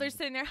the toddler's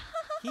sitting there.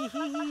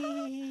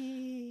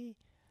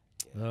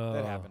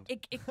 That happened.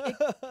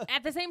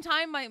 At the same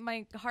time,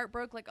 my heart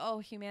broke, like, oh,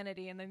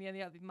 humanity, and then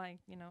my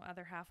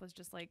other half was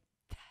just like,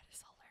 that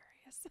is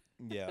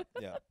hilarious.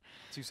 Yeah.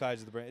 Two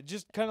sides of the brain.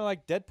 Just kind of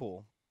like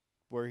Deadpool,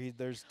 where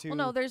there's two. Well,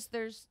 no, there's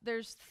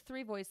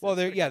three voices. Well,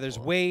 for there's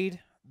Deadpool. Wade,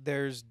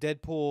 there's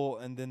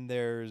Deadpool, and then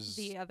there's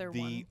The other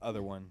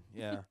one.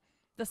 Yeah.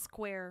 The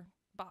square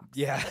box.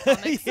 Yeah. of the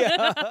comics.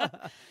 Yeah.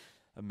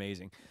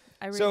 Amazing.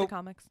 I read So- the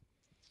comics.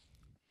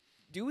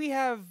 Do we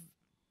have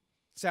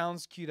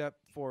sounds queued up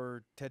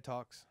for TED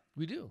Talks?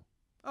 We do.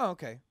 Oh,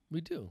 okay.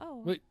 We do.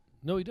 Oh. Wait,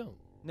 no, we don't.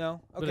 No?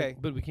 But, Okay.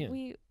 but we can.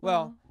 We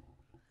Well-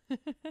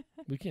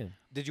 We can.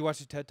 Did you watch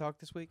the TED Talk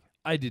this week?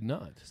 I did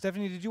not.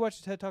 Stephanie, did you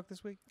watch the TED Talk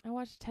this week? I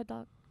watched TED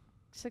Talk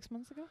 6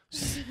 months ago.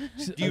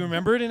 Do you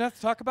remember it enough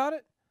to talk about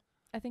it?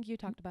 I think you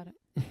talked about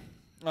it.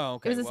 Oh,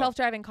 okay. It was a well-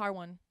 self-driving car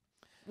one,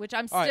 which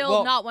I'm All right, still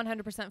well- not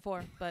 100%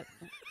 for, but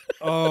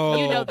Oh,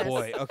 You know this.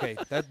 boy. Okay.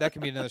 That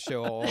can be another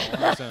show all on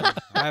its own.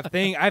 I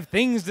have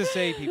things to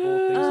say, people.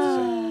 Things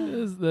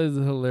to say. That is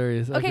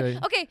hilarious. okay.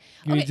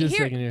 Give me just a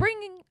second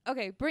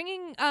here.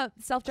 Bringing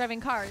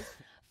self-driving cars.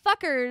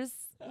 Fuckers,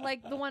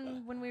 like the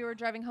one when we were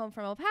driving home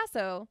from El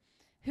Paso,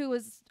 who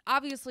was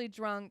obviously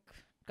drunk,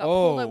 got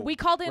pulled Oh, up. We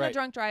called in a right.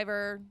 drunk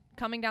driver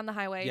coming down the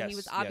highway. Yes, he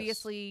was yes.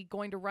 obviously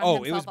going to run Oh,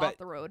 it himself was off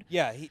the road.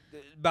 Yeah, he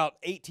about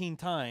 18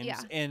 times Yeah.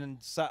 and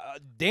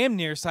damn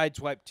near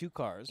sideswiped 2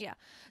 cars. Yeah.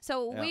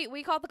 So Yeah.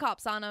 we called the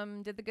cops on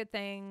him, did the good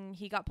thing.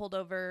 He got pulled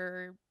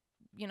over.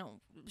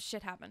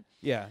 Shit happened.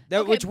 Yeah,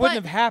 that Okay, which wouldn't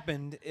but- have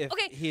happened if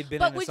Okay, he had been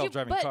but in a would you?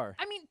 self-driving But car.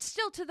 I mean,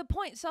 still to the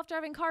point,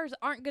 self-driving cars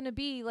aren't going to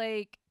be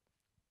like.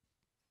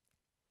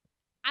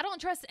 I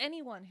don't trust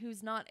anyone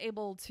who's not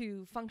able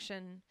to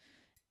function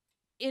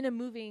in a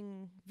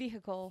moving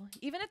vehicle,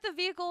 even if the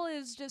vehicle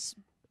is just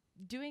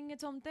doing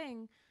its own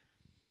thing.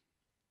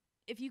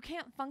 If you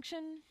can't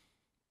function,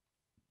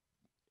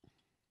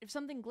 if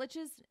something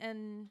glitches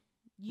and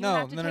you No,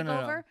 have to no, no, take no,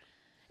 no. over,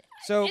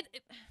 So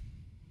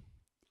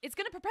it's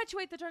going to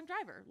perpetuate the drunk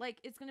driver. Like,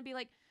 it's going to be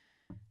like,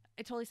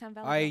 I totally sound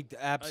valid. I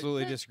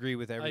absolutely I- disagree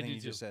with everything do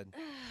you just too. said.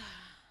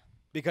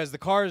 Because the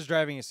car is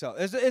driving itself.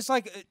 It's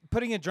like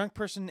putting a drunk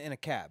person in a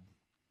cab.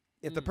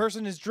 If the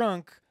person is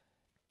drunk,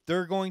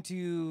 they're going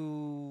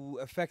to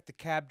affect the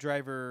cab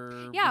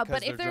driver. Yeah,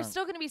 because but if they're drunk.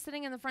 still going to be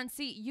sitting in the front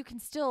seat, you can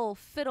still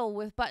fiddle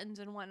with buttons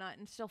and whatnot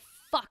and still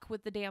fuck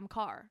with the damn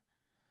car.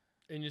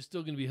 And you're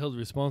still going to be held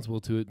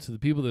responsible to it. So the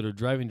people that are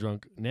driving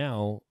drunk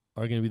now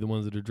are going to be the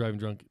ones that are driving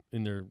drunk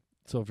in their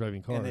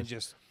self-driving cars. and then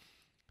just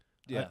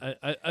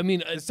I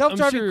mean, the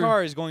self-driving I'm sure,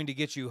 car is going to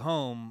get you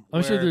home.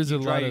 I'm sure where there's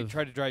if you a lot of-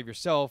 try to drive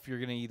yourself. You're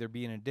going to either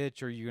be in a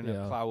ditch or you're going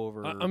to Yeah. plow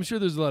over. I'm sure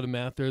there's a lot of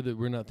math there that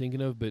we're not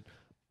thinking of, but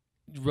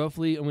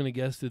roughly, I'm going to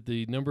guess that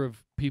the number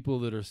of people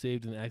that are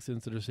saved in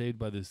accidents that are saved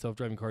by the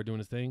self-driving car doing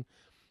its thing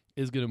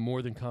is going to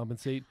more than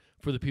compensate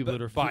for the people But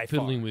that are by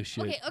fiddling far. with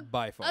shit. Okay,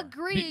 by far.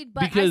 agreed,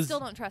 but I because-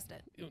 still don't trust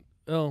it.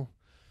 Oh,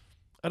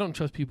 I don't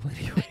trust people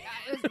anyway.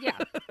 Yeah.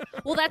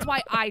 Well, that's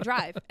why I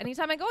drive.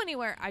 Anytime I go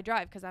anywhere, I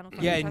drive because I don't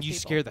fucking Yeah, trust and you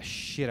people. scare the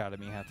shit out of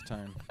me half the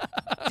time.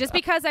 Just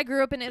because I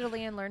grew up in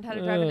Italy and learned how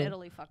to drive in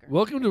Italy, fucker.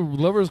 Welcome to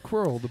Lover's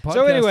Quarrel, the podcast.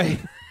 So anyway,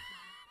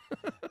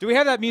 do we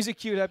have that music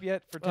queued up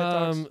yet for TED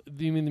Talks?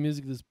 Do you mean the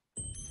music that's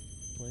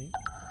playing?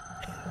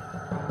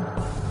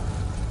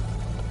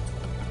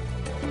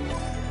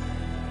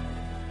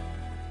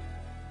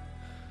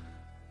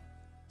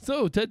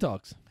 So, TED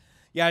Talks.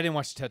 Yeah, I didn't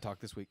watch the TED Talk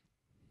this week.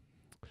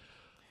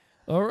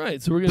 All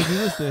right, so we're going to do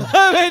this then.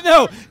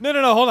 No,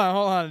 hold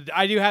on.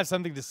 I do have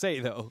something to say,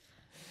 though.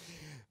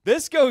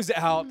 This goes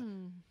out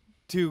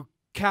to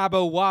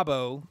Cabo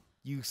Wabo,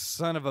 you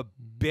son of a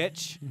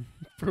bitch.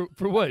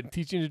 For what?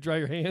 Teaching you to dry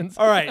your hands?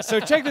 All right, so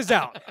check this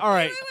out. All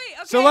right. Wait,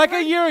 okay, So like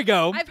a year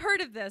ago. I've heard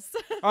of this.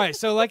 All right,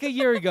 so like a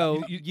year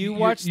ago, you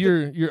watched.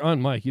 You're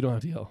on mic. You don't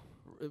have to yell.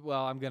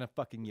 Well, I'm gonna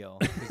fucking yell.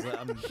 'Cause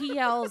I'm- He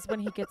yells when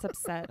he gets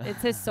upset.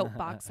 It's his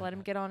soapbox. Let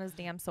him get on his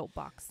damn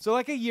soapbox. So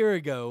like a year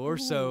ago or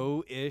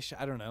so ish,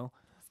 I don't know.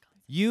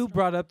 You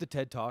brought up the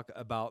TED Talk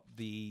about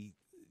the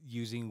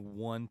using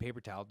one paper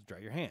towel to dry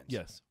your hands.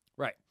 Yes.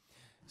 Right.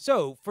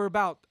 So for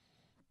about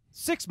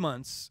 6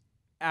 months,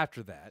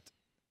 after that,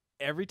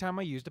 every time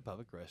I used a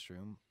public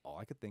restroom, all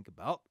I could think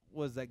about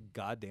was that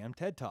goddamn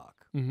TED Talk.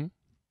 Mm-hmm.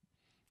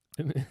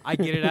 I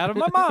get it out of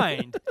my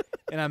mind,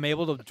 and I'm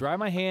able to dry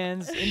my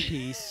hands in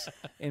peace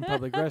in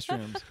public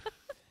restrooms.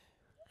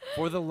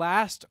 For the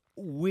last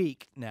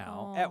week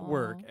now at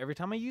work, every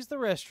time I use the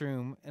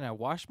restroom and I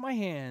wash my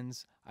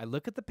hands, I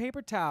look at the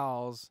paper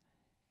towels.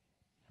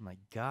 I'm like,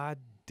 God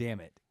damn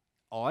it.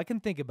 All I can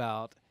think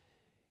about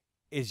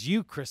is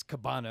you, Chris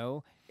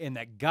Cabano, in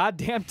that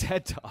goddamn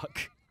TED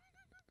Talk.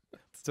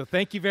 So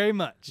thank you very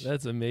much.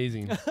 That's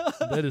amazing.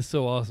 That is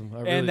so awesome.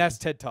 And that's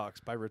TED Talks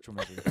by Ritual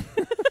Misery.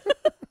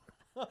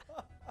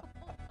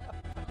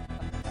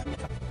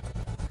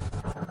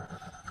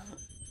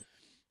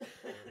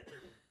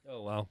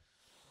 Oh, wow.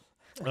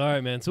 All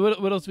right, man. So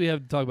what else do we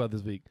have to talk about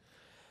this week?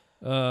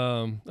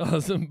 Some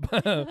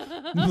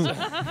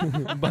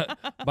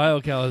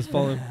BioCal has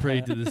fallen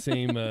prey to the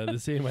same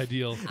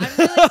ideal.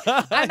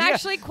 I'm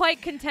actually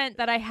quite content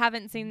that I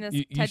haven't seen this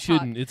You TED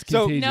shouldn't. Talk. It's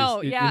contagious. No,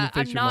 It yeah, infects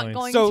I'm your not mind.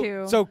 going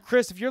to. So,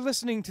 Chris, if you're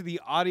listening to the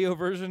audio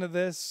version of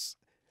this,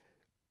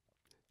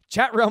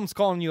 Chat Realm's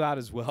calling you out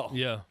as well.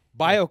 Yeah.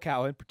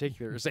 BioCal in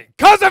particular is saying,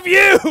 "'Cause of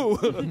you!"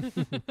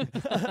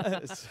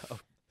 So.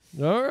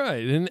 All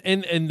right,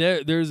 and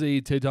there's a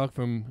TED Talk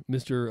from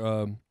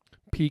Mr.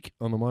 Peak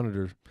on the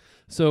monitor.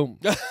 So,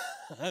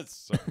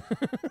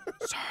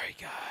 sorry,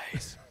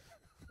 guys.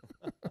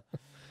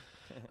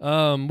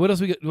 what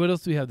else we got? What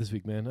else do we have this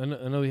week, man?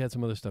 I know we had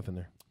some other stuff in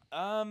there.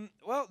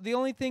 Well, the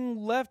only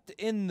thing left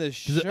in the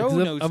 'Cause show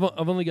notes.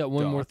 I've only got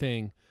one more doc.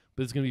 thing,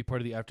 but it's gonna be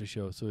part of the after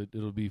show, so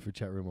it'll be for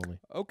chat room only.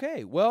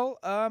 Okay, well,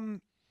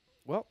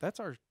 that's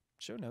our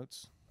show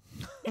notes.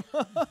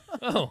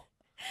 Oh,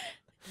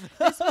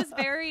 This was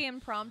very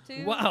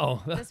impromptu.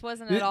 wow! This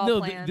wasn't at all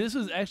planned. This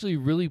was actually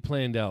really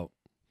planned out.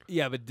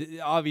 Yeah, but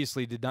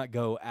obviously did not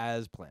go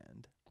as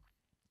planned.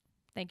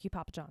 Thank you,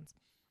 Papa John's.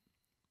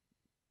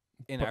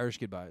 In Irish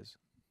goodbyes.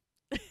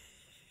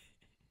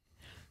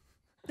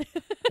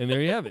 And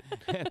there you have it.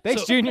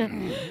 Thanks, So- Junior.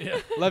 Yeah.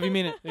 Love you,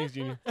 mean it. Thanks,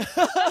 Junior.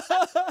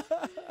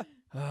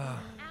 Ow.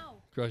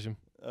 Crush him.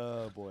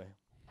 Oh boy.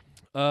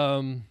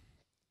 I'm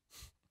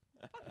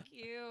Fuck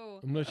you.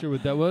 not sure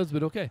what that was,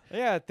 but okay.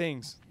 Yeah,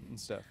 things and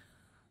stuff.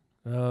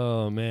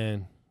 Oh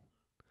man.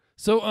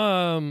 So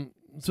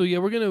yeah,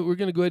 we're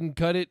gonna go ahead and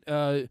cut it.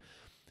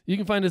 You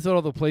can find us at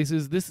all the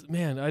places. This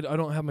man, I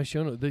don't have my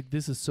show notes.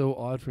 This is so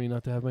odd for me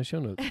not to have my show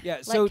notes. Yeah.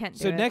 Let So Kent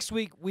do it. next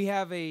week we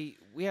have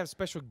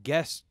special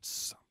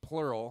guests,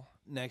 plural,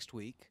 next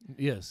week.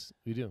 Yes,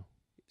 we do.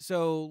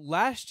 So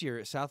last year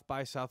at South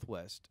by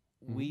Southwest,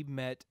 Mhm. we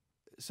met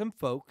some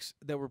folks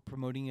that were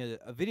promoting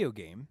a video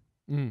game.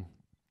 Mm.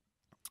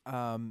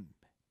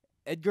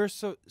 Edgar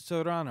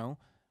Serrano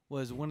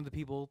was one of the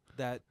people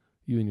that.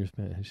 You and your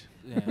Spanish.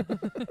 Yeah.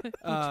 He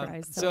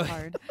tries so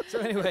hard. So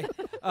anyway,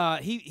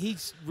 he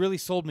really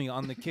sold me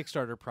on the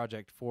Kickstarter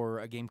project for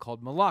a game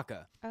called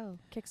Malacca, Oh,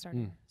 Kickstarter.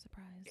 Mm.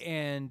 Surprise.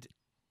 and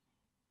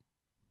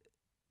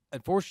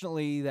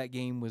unfortunately, that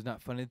game was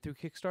not funded through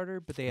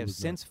Kickstarter. But they It have was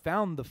not. since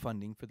found the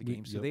funding for the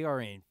game, so Yep. they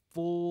are in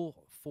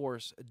full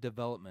force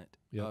development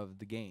Yep. of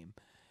the game.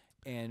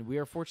 And we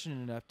are fortunate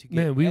enough to get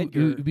Man, it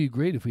Edgar. would be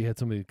great if we had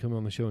somebody come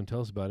on the show and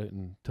tell us about it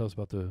and tell us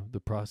about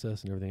the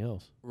process and everything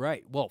else.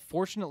 Right. Well,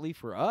 fortunately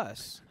for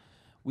us,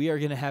 we are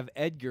going to have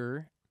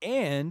Edgar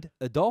and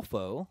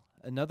Adolfo,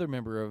 another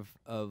member of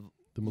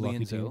The Malacca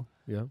Lienzo, team.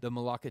 Yeah. the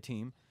Malacca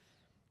team.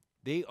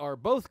 They are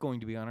both going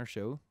to be on our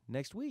show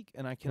next week,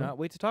 and I cannot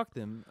wait to talk to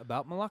them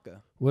about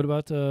Malacca. What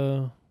about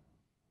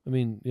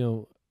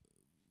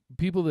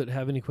people that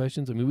have any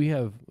questions? I mean, we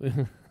have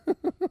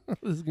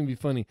this is gonna be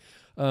funny.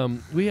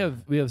 We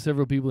have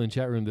several people in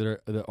chat room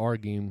that are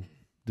game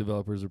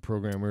developers or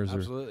programmers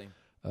Absolutely.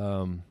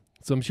 so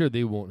I'm sure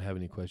they won't have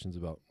any questions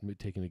about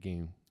taking a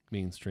game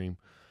mainstream.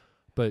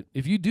 But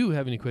if you do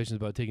have any questions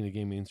about taking a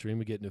game mainstream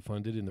and getting it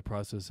funded in the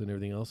process and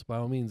everything else, by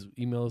all means,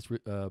 email us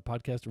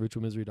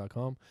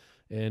podcast@ritualmisery.com,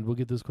 and we'll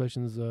get those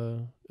questions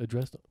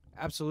addressed.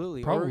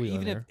 Absolutely. Probably or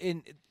on even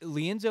if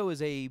Lienzo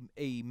is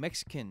a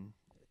Mexican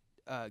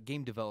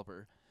game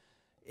developer.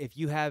 If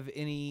you have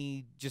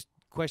any just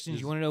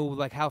questions you want to know,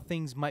 like how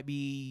things might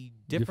be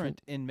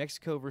different in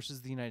Mexico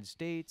versus the United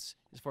States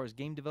as far as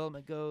game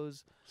development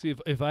goes. See,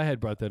 if I had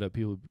brought that up,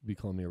 people would be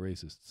calling me a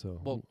racist. So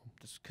Well,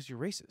 just because you're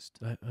racist.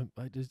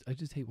 I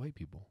just hate white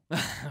people.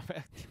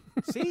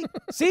 See.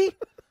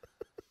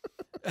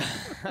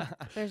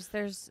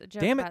 There's a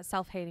joke Damn it. about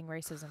self-hating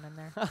racism in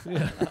there.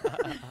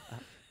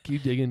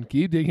 Keep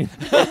digging.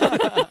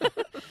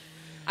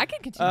 I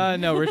can continue.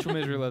 No, Ritual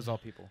Misery loves all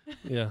people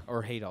Yeah.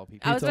 or hate all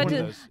people. I was It's about one to-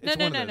 of those. no, It's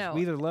no, one of no, those. no.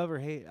 We either love or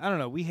hate. I don't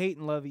know. We hate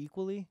and love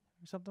equally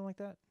or something like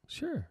that.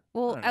 Sure.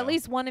 Well, don't at know.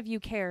 least one of you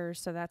cares,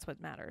 so that's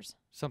what matters.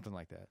 Something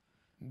like that.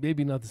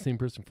 Maybe not the same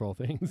person for all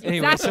things.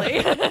 Anyway, so-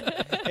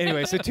 Exactly.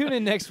 Anyway, so tune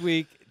in next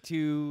week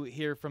to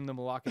hear from the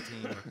Malacca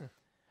team.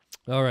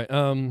 All right.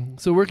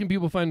 So where can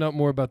people find out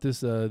more about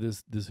this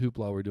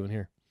hoopla we're doing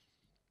here?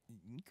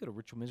 You can go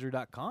to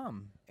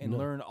ritualmisery.com and No.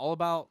 learn all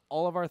about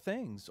all of our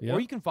things. Yeah. Or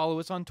you can follow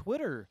us on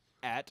Twitter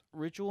at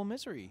Ritual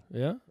Misery.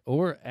 Yeah,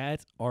 or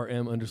at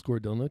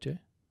RM_Del Noche.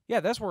 Yeah,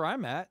 that's where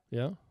I'm at.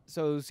 Yeah.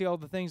 So see all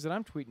the things that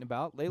I'm tweeting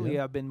about. Lately,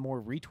 I've been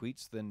more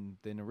retweets than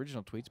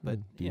original tweets, but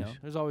you know,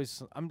 there's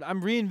always I'm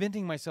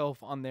reinventing myself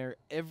on there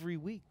every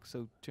week.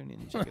 So tune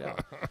in and check it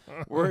out.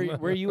 Where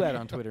are you at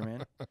on Twitter,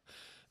 man?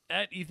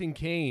 At Ethan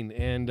Kane,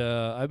 and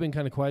I've been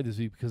kind of quiet this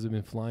week because I've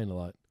been flying a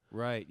lot.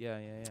 Right. Yeah.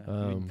 You've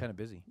been kind of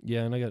busy.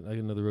 Yeah, and I got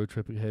another road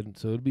trip ahead,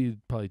 so it'll be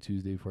probably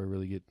Tuesday before I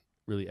really get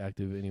really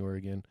active anywhere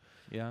again.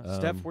 Yeah.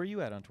 Steph, where are you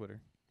at on Twitter?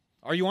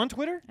 Are you on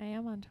Twitter? I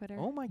am on Twitter.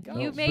 Oh my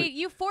God!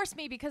 You forced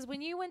me because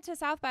when you went to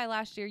South by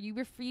last year, you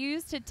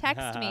refused to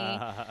text me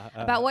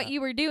about what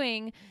you were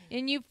doing,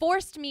 and you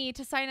forced me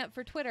to sign up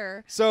for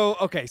Twitter. So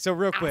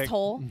real quick,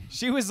 Asshole.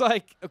 she was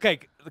like, okay,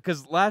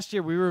 because last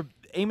year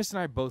Amos and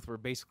I both were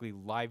basically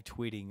live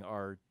tweeting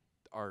our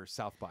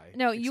South by.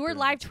 No, you were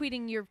live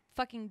tweeting your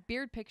fucking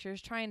beard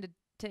pictures, trying to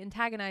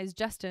antagonize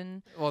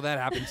Justin. Well, that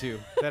happened too.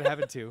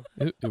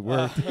 It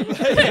worked.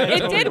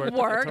 It did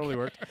work. It totally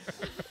worked.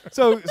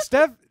 So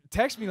Steph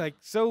texted me like,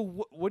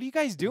 so what are you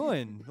guys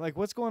doing? Like,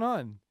 what's going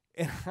on?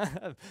 And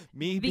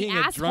me being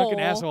a drunken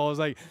asshole, I was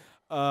like,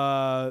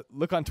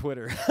 look on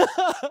Twitter.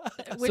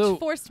 Which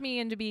forced me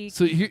into be.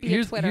 So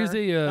here's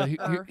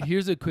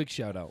a quick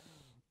shout out.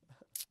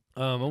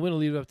 I'm going to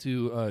leave it up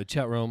to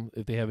chat room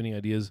if they have any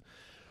ideas.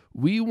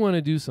 We want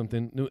to do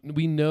something.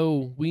 We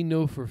know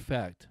for a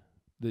fact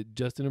that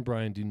Justin and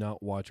Brian do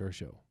not watch our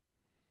show.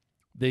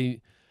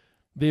 They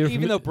are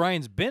even though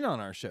Brian's been on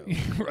our show,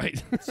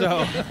 right?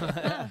 So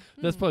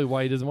that's probably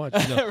why he doesn't watch.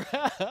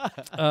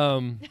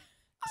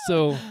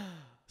 So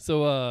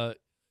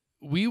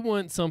we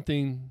want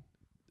something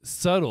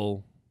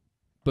subtle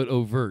but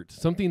overt,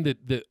 something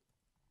that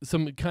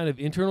some kind of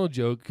internal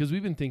joke, because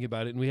we've been thinking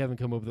about it and we haven't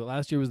come up with it.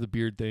 Last year was the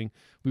beard thing.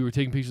 We were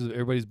taking pictures of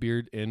everybody's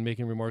beard and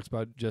making remarks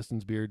about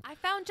Justin's beard. I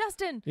found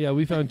Justin. Yeah,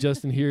 we found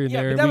Justin here and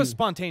there. But that was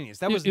spontaneous.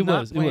 That was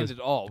not planned at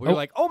all. We were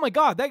like, oh my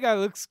God, that guy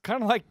looks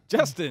kind of like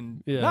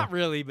Justin. Yeah. Not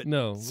really, but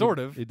sort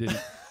of. It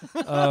didn't.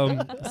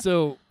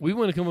 So we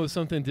want to come up with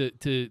something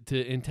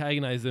to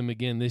antagonize them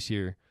again this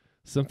year.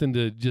 Something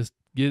to just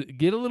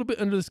get a little bit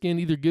under the skin,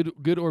 either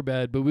good or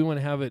bad, but we want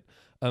to have it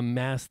a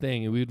mass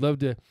thing. And we'd love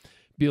to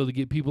be able to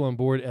get people on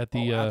board at the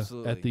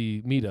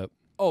meetup.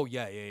 Oh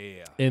yeah.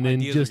 And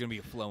then ideas are gonna be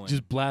flowing.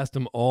 Just blast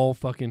them all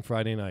fucking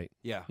Friday night.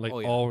 Yeah, like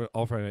all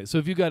Friday night. So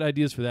if you got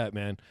ideas for that,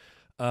 man,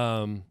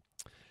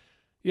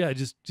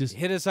 just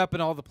hit us up in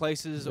all the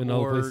places,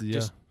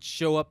 just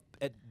show up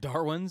at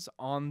Darwin's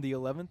on the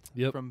 11th.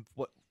 Yep. From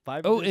what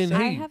 5? Oh, and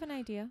I hey, have an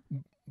idea.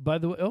 By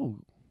the way,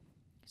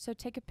 So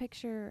take a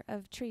picture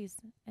of trees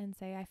and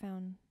say, I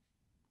found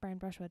Brian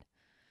Brushwood.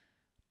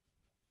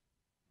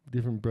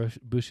 different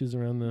bushes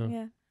around the.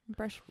 Yeah.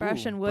 Brush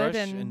and wood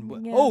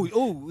and yeah.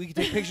 Oh, we can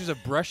take pictures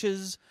of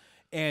brushes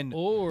and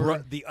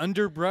the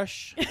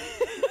underbrush. Wait.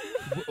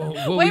 No,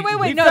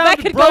 that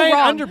could go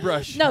wrong.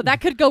 Underbrush. No, that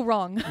could go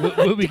wrong.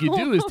 What we could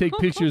do is take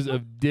pictures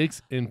of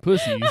dicks and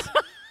pussies.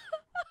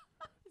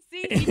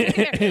 See,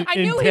 I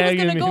knew he was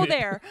going to go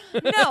there.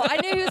 No, I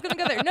knew he was going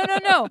to go there.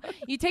 No.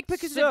 You take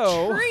pictures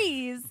of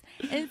trees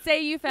and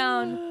say you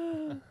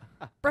found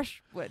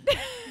brushwood.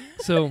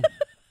 So,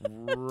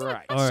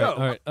 right.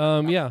 All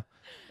right. Yeah.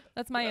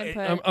 That's my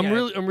input.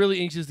 I'm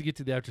really anxious to get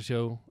to the after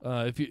show.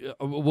 If you,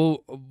 we'll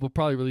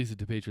probably release it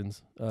to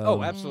patrons.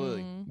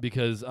 Absolutely.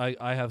 Because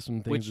I have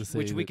some things to say.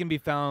 Which we can be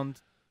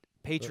found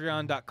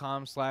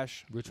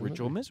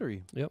patreon.com/Ritual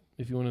Misery. Yep.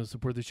 If you want to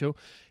support the show.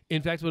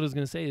 In fact, what I was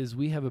going to say is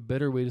we have a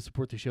better way to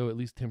support the show, at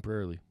least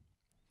temporarily.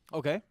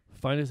 Okay.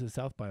 Find us at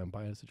South by and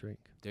buy us a drink.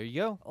 There you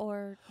go.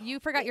 Or you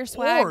forgot your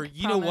swag. Or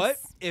you know what?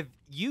 If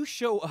you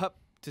show up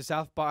to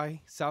South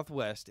by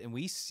Southwest and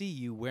we see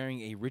you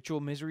wearing a Ritual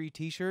Misery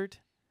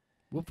T-shirt,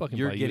 we'll fucking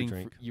buy you a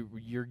drink.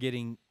 You're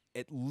getting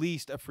at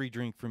least a free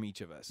drink from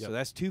each of us. Yep. So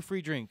that's 2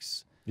 free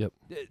drinks. Yep.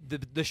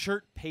 The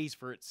shirt pays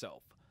for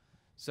itself.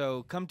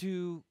 So come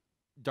to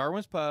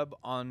Darwin's Pub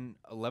on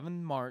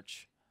 11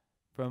 March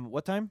from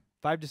what time?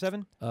 5 to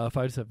 7? 5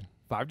 to 7.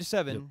 5 to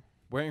 7. Yep.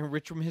 Wearing a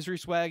Ritual Misery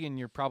swag, and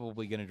you're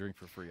probably going to drink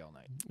for free all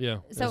night. Yeah.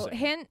 So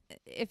hint,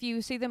 if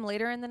you see them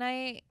later in the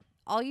night,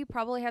 all you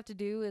probably have to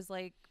do is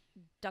like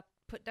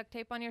put duct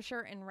tape on your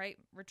shirt and write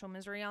Ritual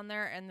Misery on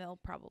there, and they'll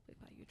probably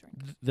buy you a drink.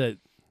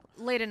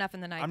 Late enough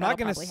in the night. I'm not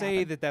going to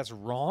say that that's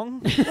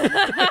wrong.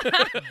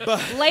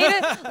 But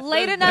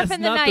late enough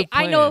in the night.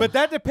 I know. But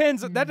that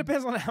depends. That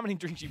depends on how many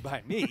drinks you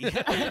buy me.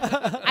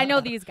 I know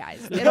these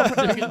guys. They're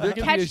going to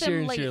be a share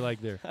and share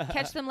like there.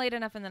 Catch them late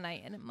enough in the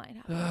night, and it might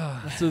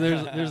happen. So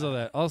there's all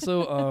that.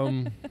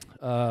 Also,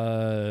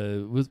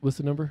 what's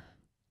the number?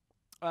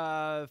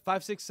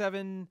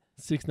 567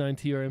 69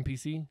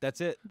 TRMPC.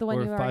 That's it. The one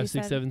or you already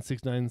said. 567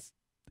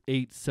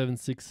 698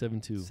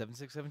 7672.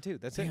 7672.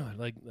 That's Damn it.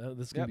 Like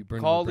this is gonna be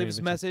burning. Call, leave us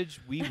a message.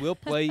 We will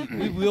play.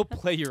 We will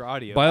play your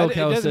audio. BioCow it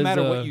doesn't says,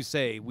 matter what you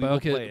say. We will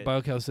play it.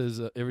 BioCow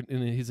says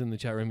he's in the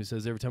chat room. He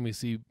says every time we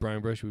see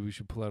Brian Brushwood, we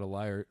should pull out a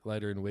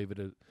lighter and wave it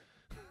at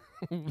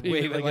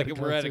wave it like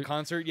we're at a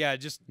concert. Yeah,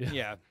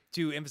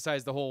 to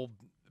emphasize the whole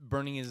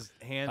burning his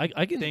hand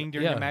I can, thing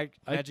during yeah, the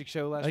magic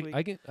show last week?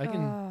 I can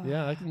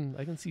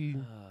see.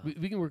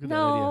 We can work with that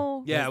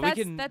No. Yeah, we that's,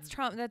 can-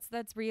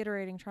 That's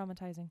reiterating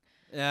traumatizing.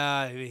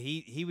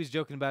 He was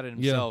joking about it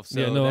Yeah. himself, so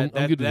Yeah, no, I'm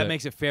good with that that.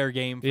 makes it fair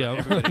game for Yeah.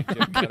 everybody to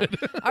joke about it.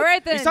 All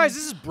right then. Besides,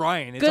 this is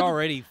Brian. It's Good-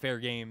 already fair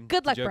game.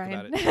 Good to luck, joke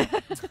Brian. About it.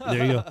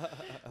 There you go.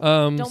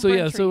 Don't So burn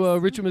yeah, so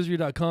trees.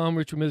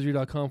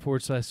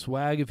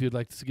 richardmisery.com/swag if you'd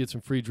like to get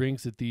some free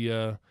drinks at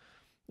the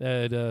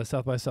at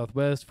South by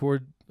Southwest.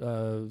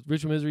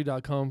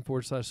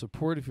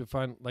 richardmisery.com/support if you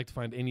like to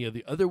find any of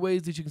the other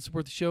ways that you can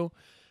support the show.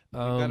 We've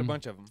got a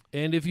bunch of them.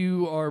 And if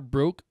you are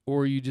broke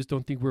or you just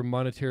don't think we're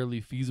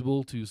monetarily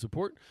feasible to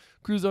support,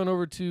 cruise on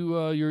over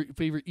to your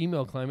favorite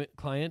email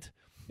client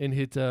and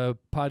hit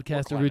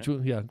podcast Or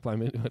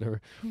climate,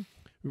 whatever.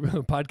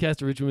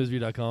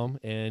 podcast@richardmisery.com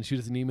and shoot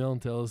us an email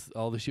and tell us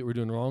all the shit we're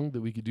doing wrong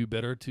that we could do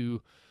better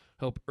to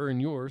help earn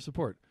your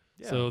support.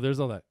 Yeah. So there's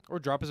all that. Or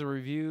drop us a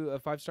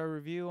 5-star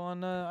review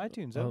on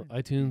iTunes.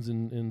 iTunes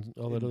and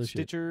all that and other shit.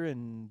 Stitcher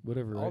and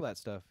Whatever, all right? that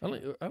stuff.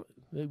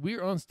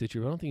 We're on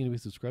Stitcher. I don't think anybody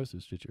subscribes to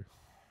Stitcher.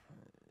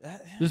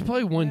 There's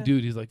probably one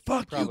dude who's like,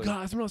 fuck Probably. you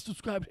guys, I'm not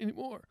subscribed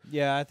anymore.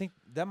 Yeah, I think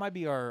that might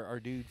be our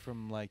dude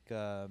from like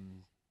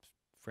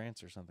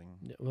France or something.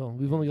 Yeah, well,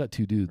 we've only got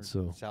two dudes,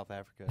 Or so. South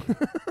Africa.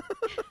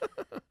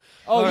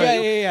 All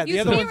right. yeah. You The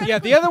other ones,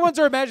 the other ones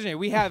are imaginary.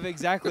 We have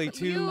exactly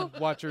two You-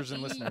 watchers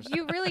and listeners.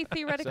 You really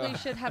theoretically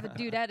should have a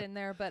dudette in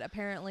there, but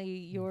apparently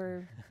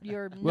your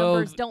Well,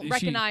 numbers don't she-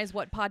 recognize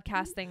what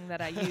podcasting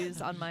that I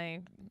use on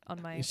my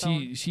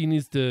phone. She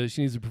needs to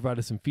provide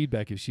us some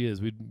feedback if she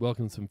is. We'd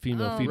welcome some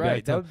female Oh. feedback.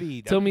 Right, that would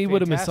be. Tell me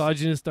what a fantastic.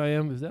 misogynist I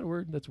am. Is that a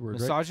word? That's a word,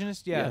 right?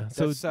 Misogynist? Yeah. Yeah,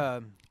 so That's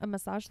A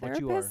massage what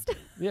you are. therapist?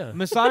 Yeah.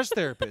 massage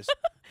therapist.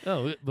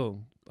 Oh, well,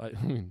 I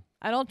mean.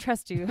 I don't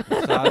trust you.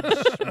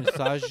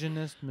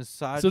 Misogynist.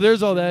 So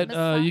there's all that.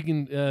 Massage- You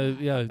can,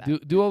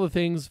 do all the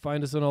things.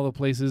 Find us on all the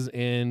places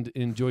and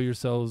enjoy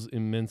yourselves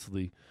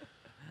immensely.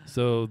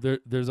 So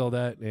there's all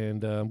that,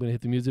 and I'm gonna hit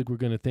the music. We're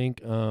gonna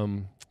thank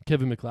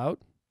Kevin MacLeod.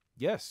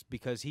 Yes,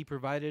 because he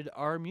provided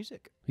our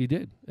music. He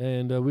did,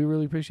 and we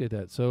really appreciate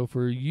that. So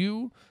for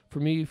you, for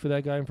me, for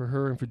that guy, and for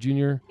her, and for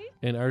Junior,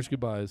 and Irish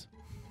Goodbyes,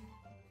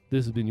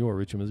 this has been your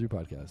Rich and Misery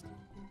podcast.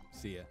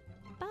 See ya.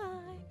 Bye.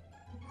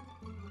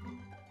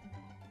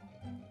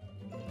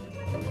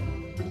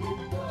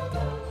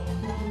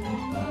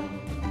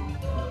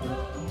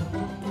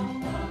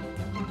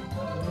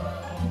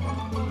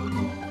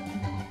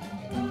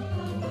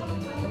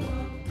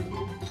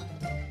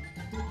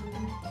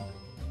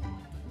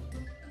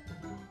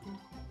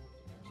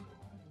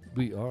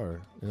 We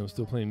are, and I'm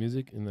still playing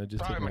music, and I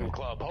just took my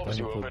DiamondClub hopes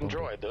you DiamondClub have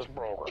enjoyed this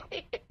program.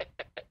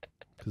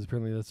 because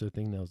apparently that's their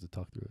thing now is to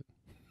talk through it.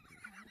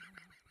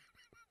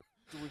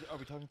 Are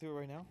we talking through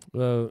it right now?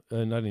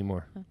 Not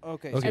anymore.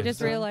 Okay. Okay. I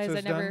just realized so I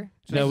it's done? never.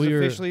 So No, this is we were-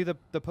 officially the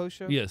post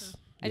show. Yes.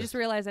 I Yes. just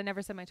realized I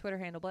never said my Twitter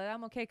handle, but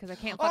I'm okay because I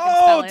can't fucking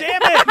Oh, spell it.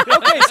 damn it!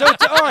 Okay, so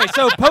all right,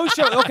 so post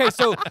show. Okay,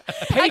 so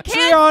can't Patreon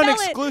spell it.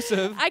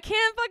 exclusive. I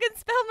can't fucking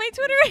spell my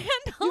Twitter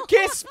handle. You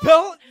can't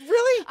spell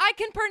really? I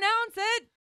can pronounce it.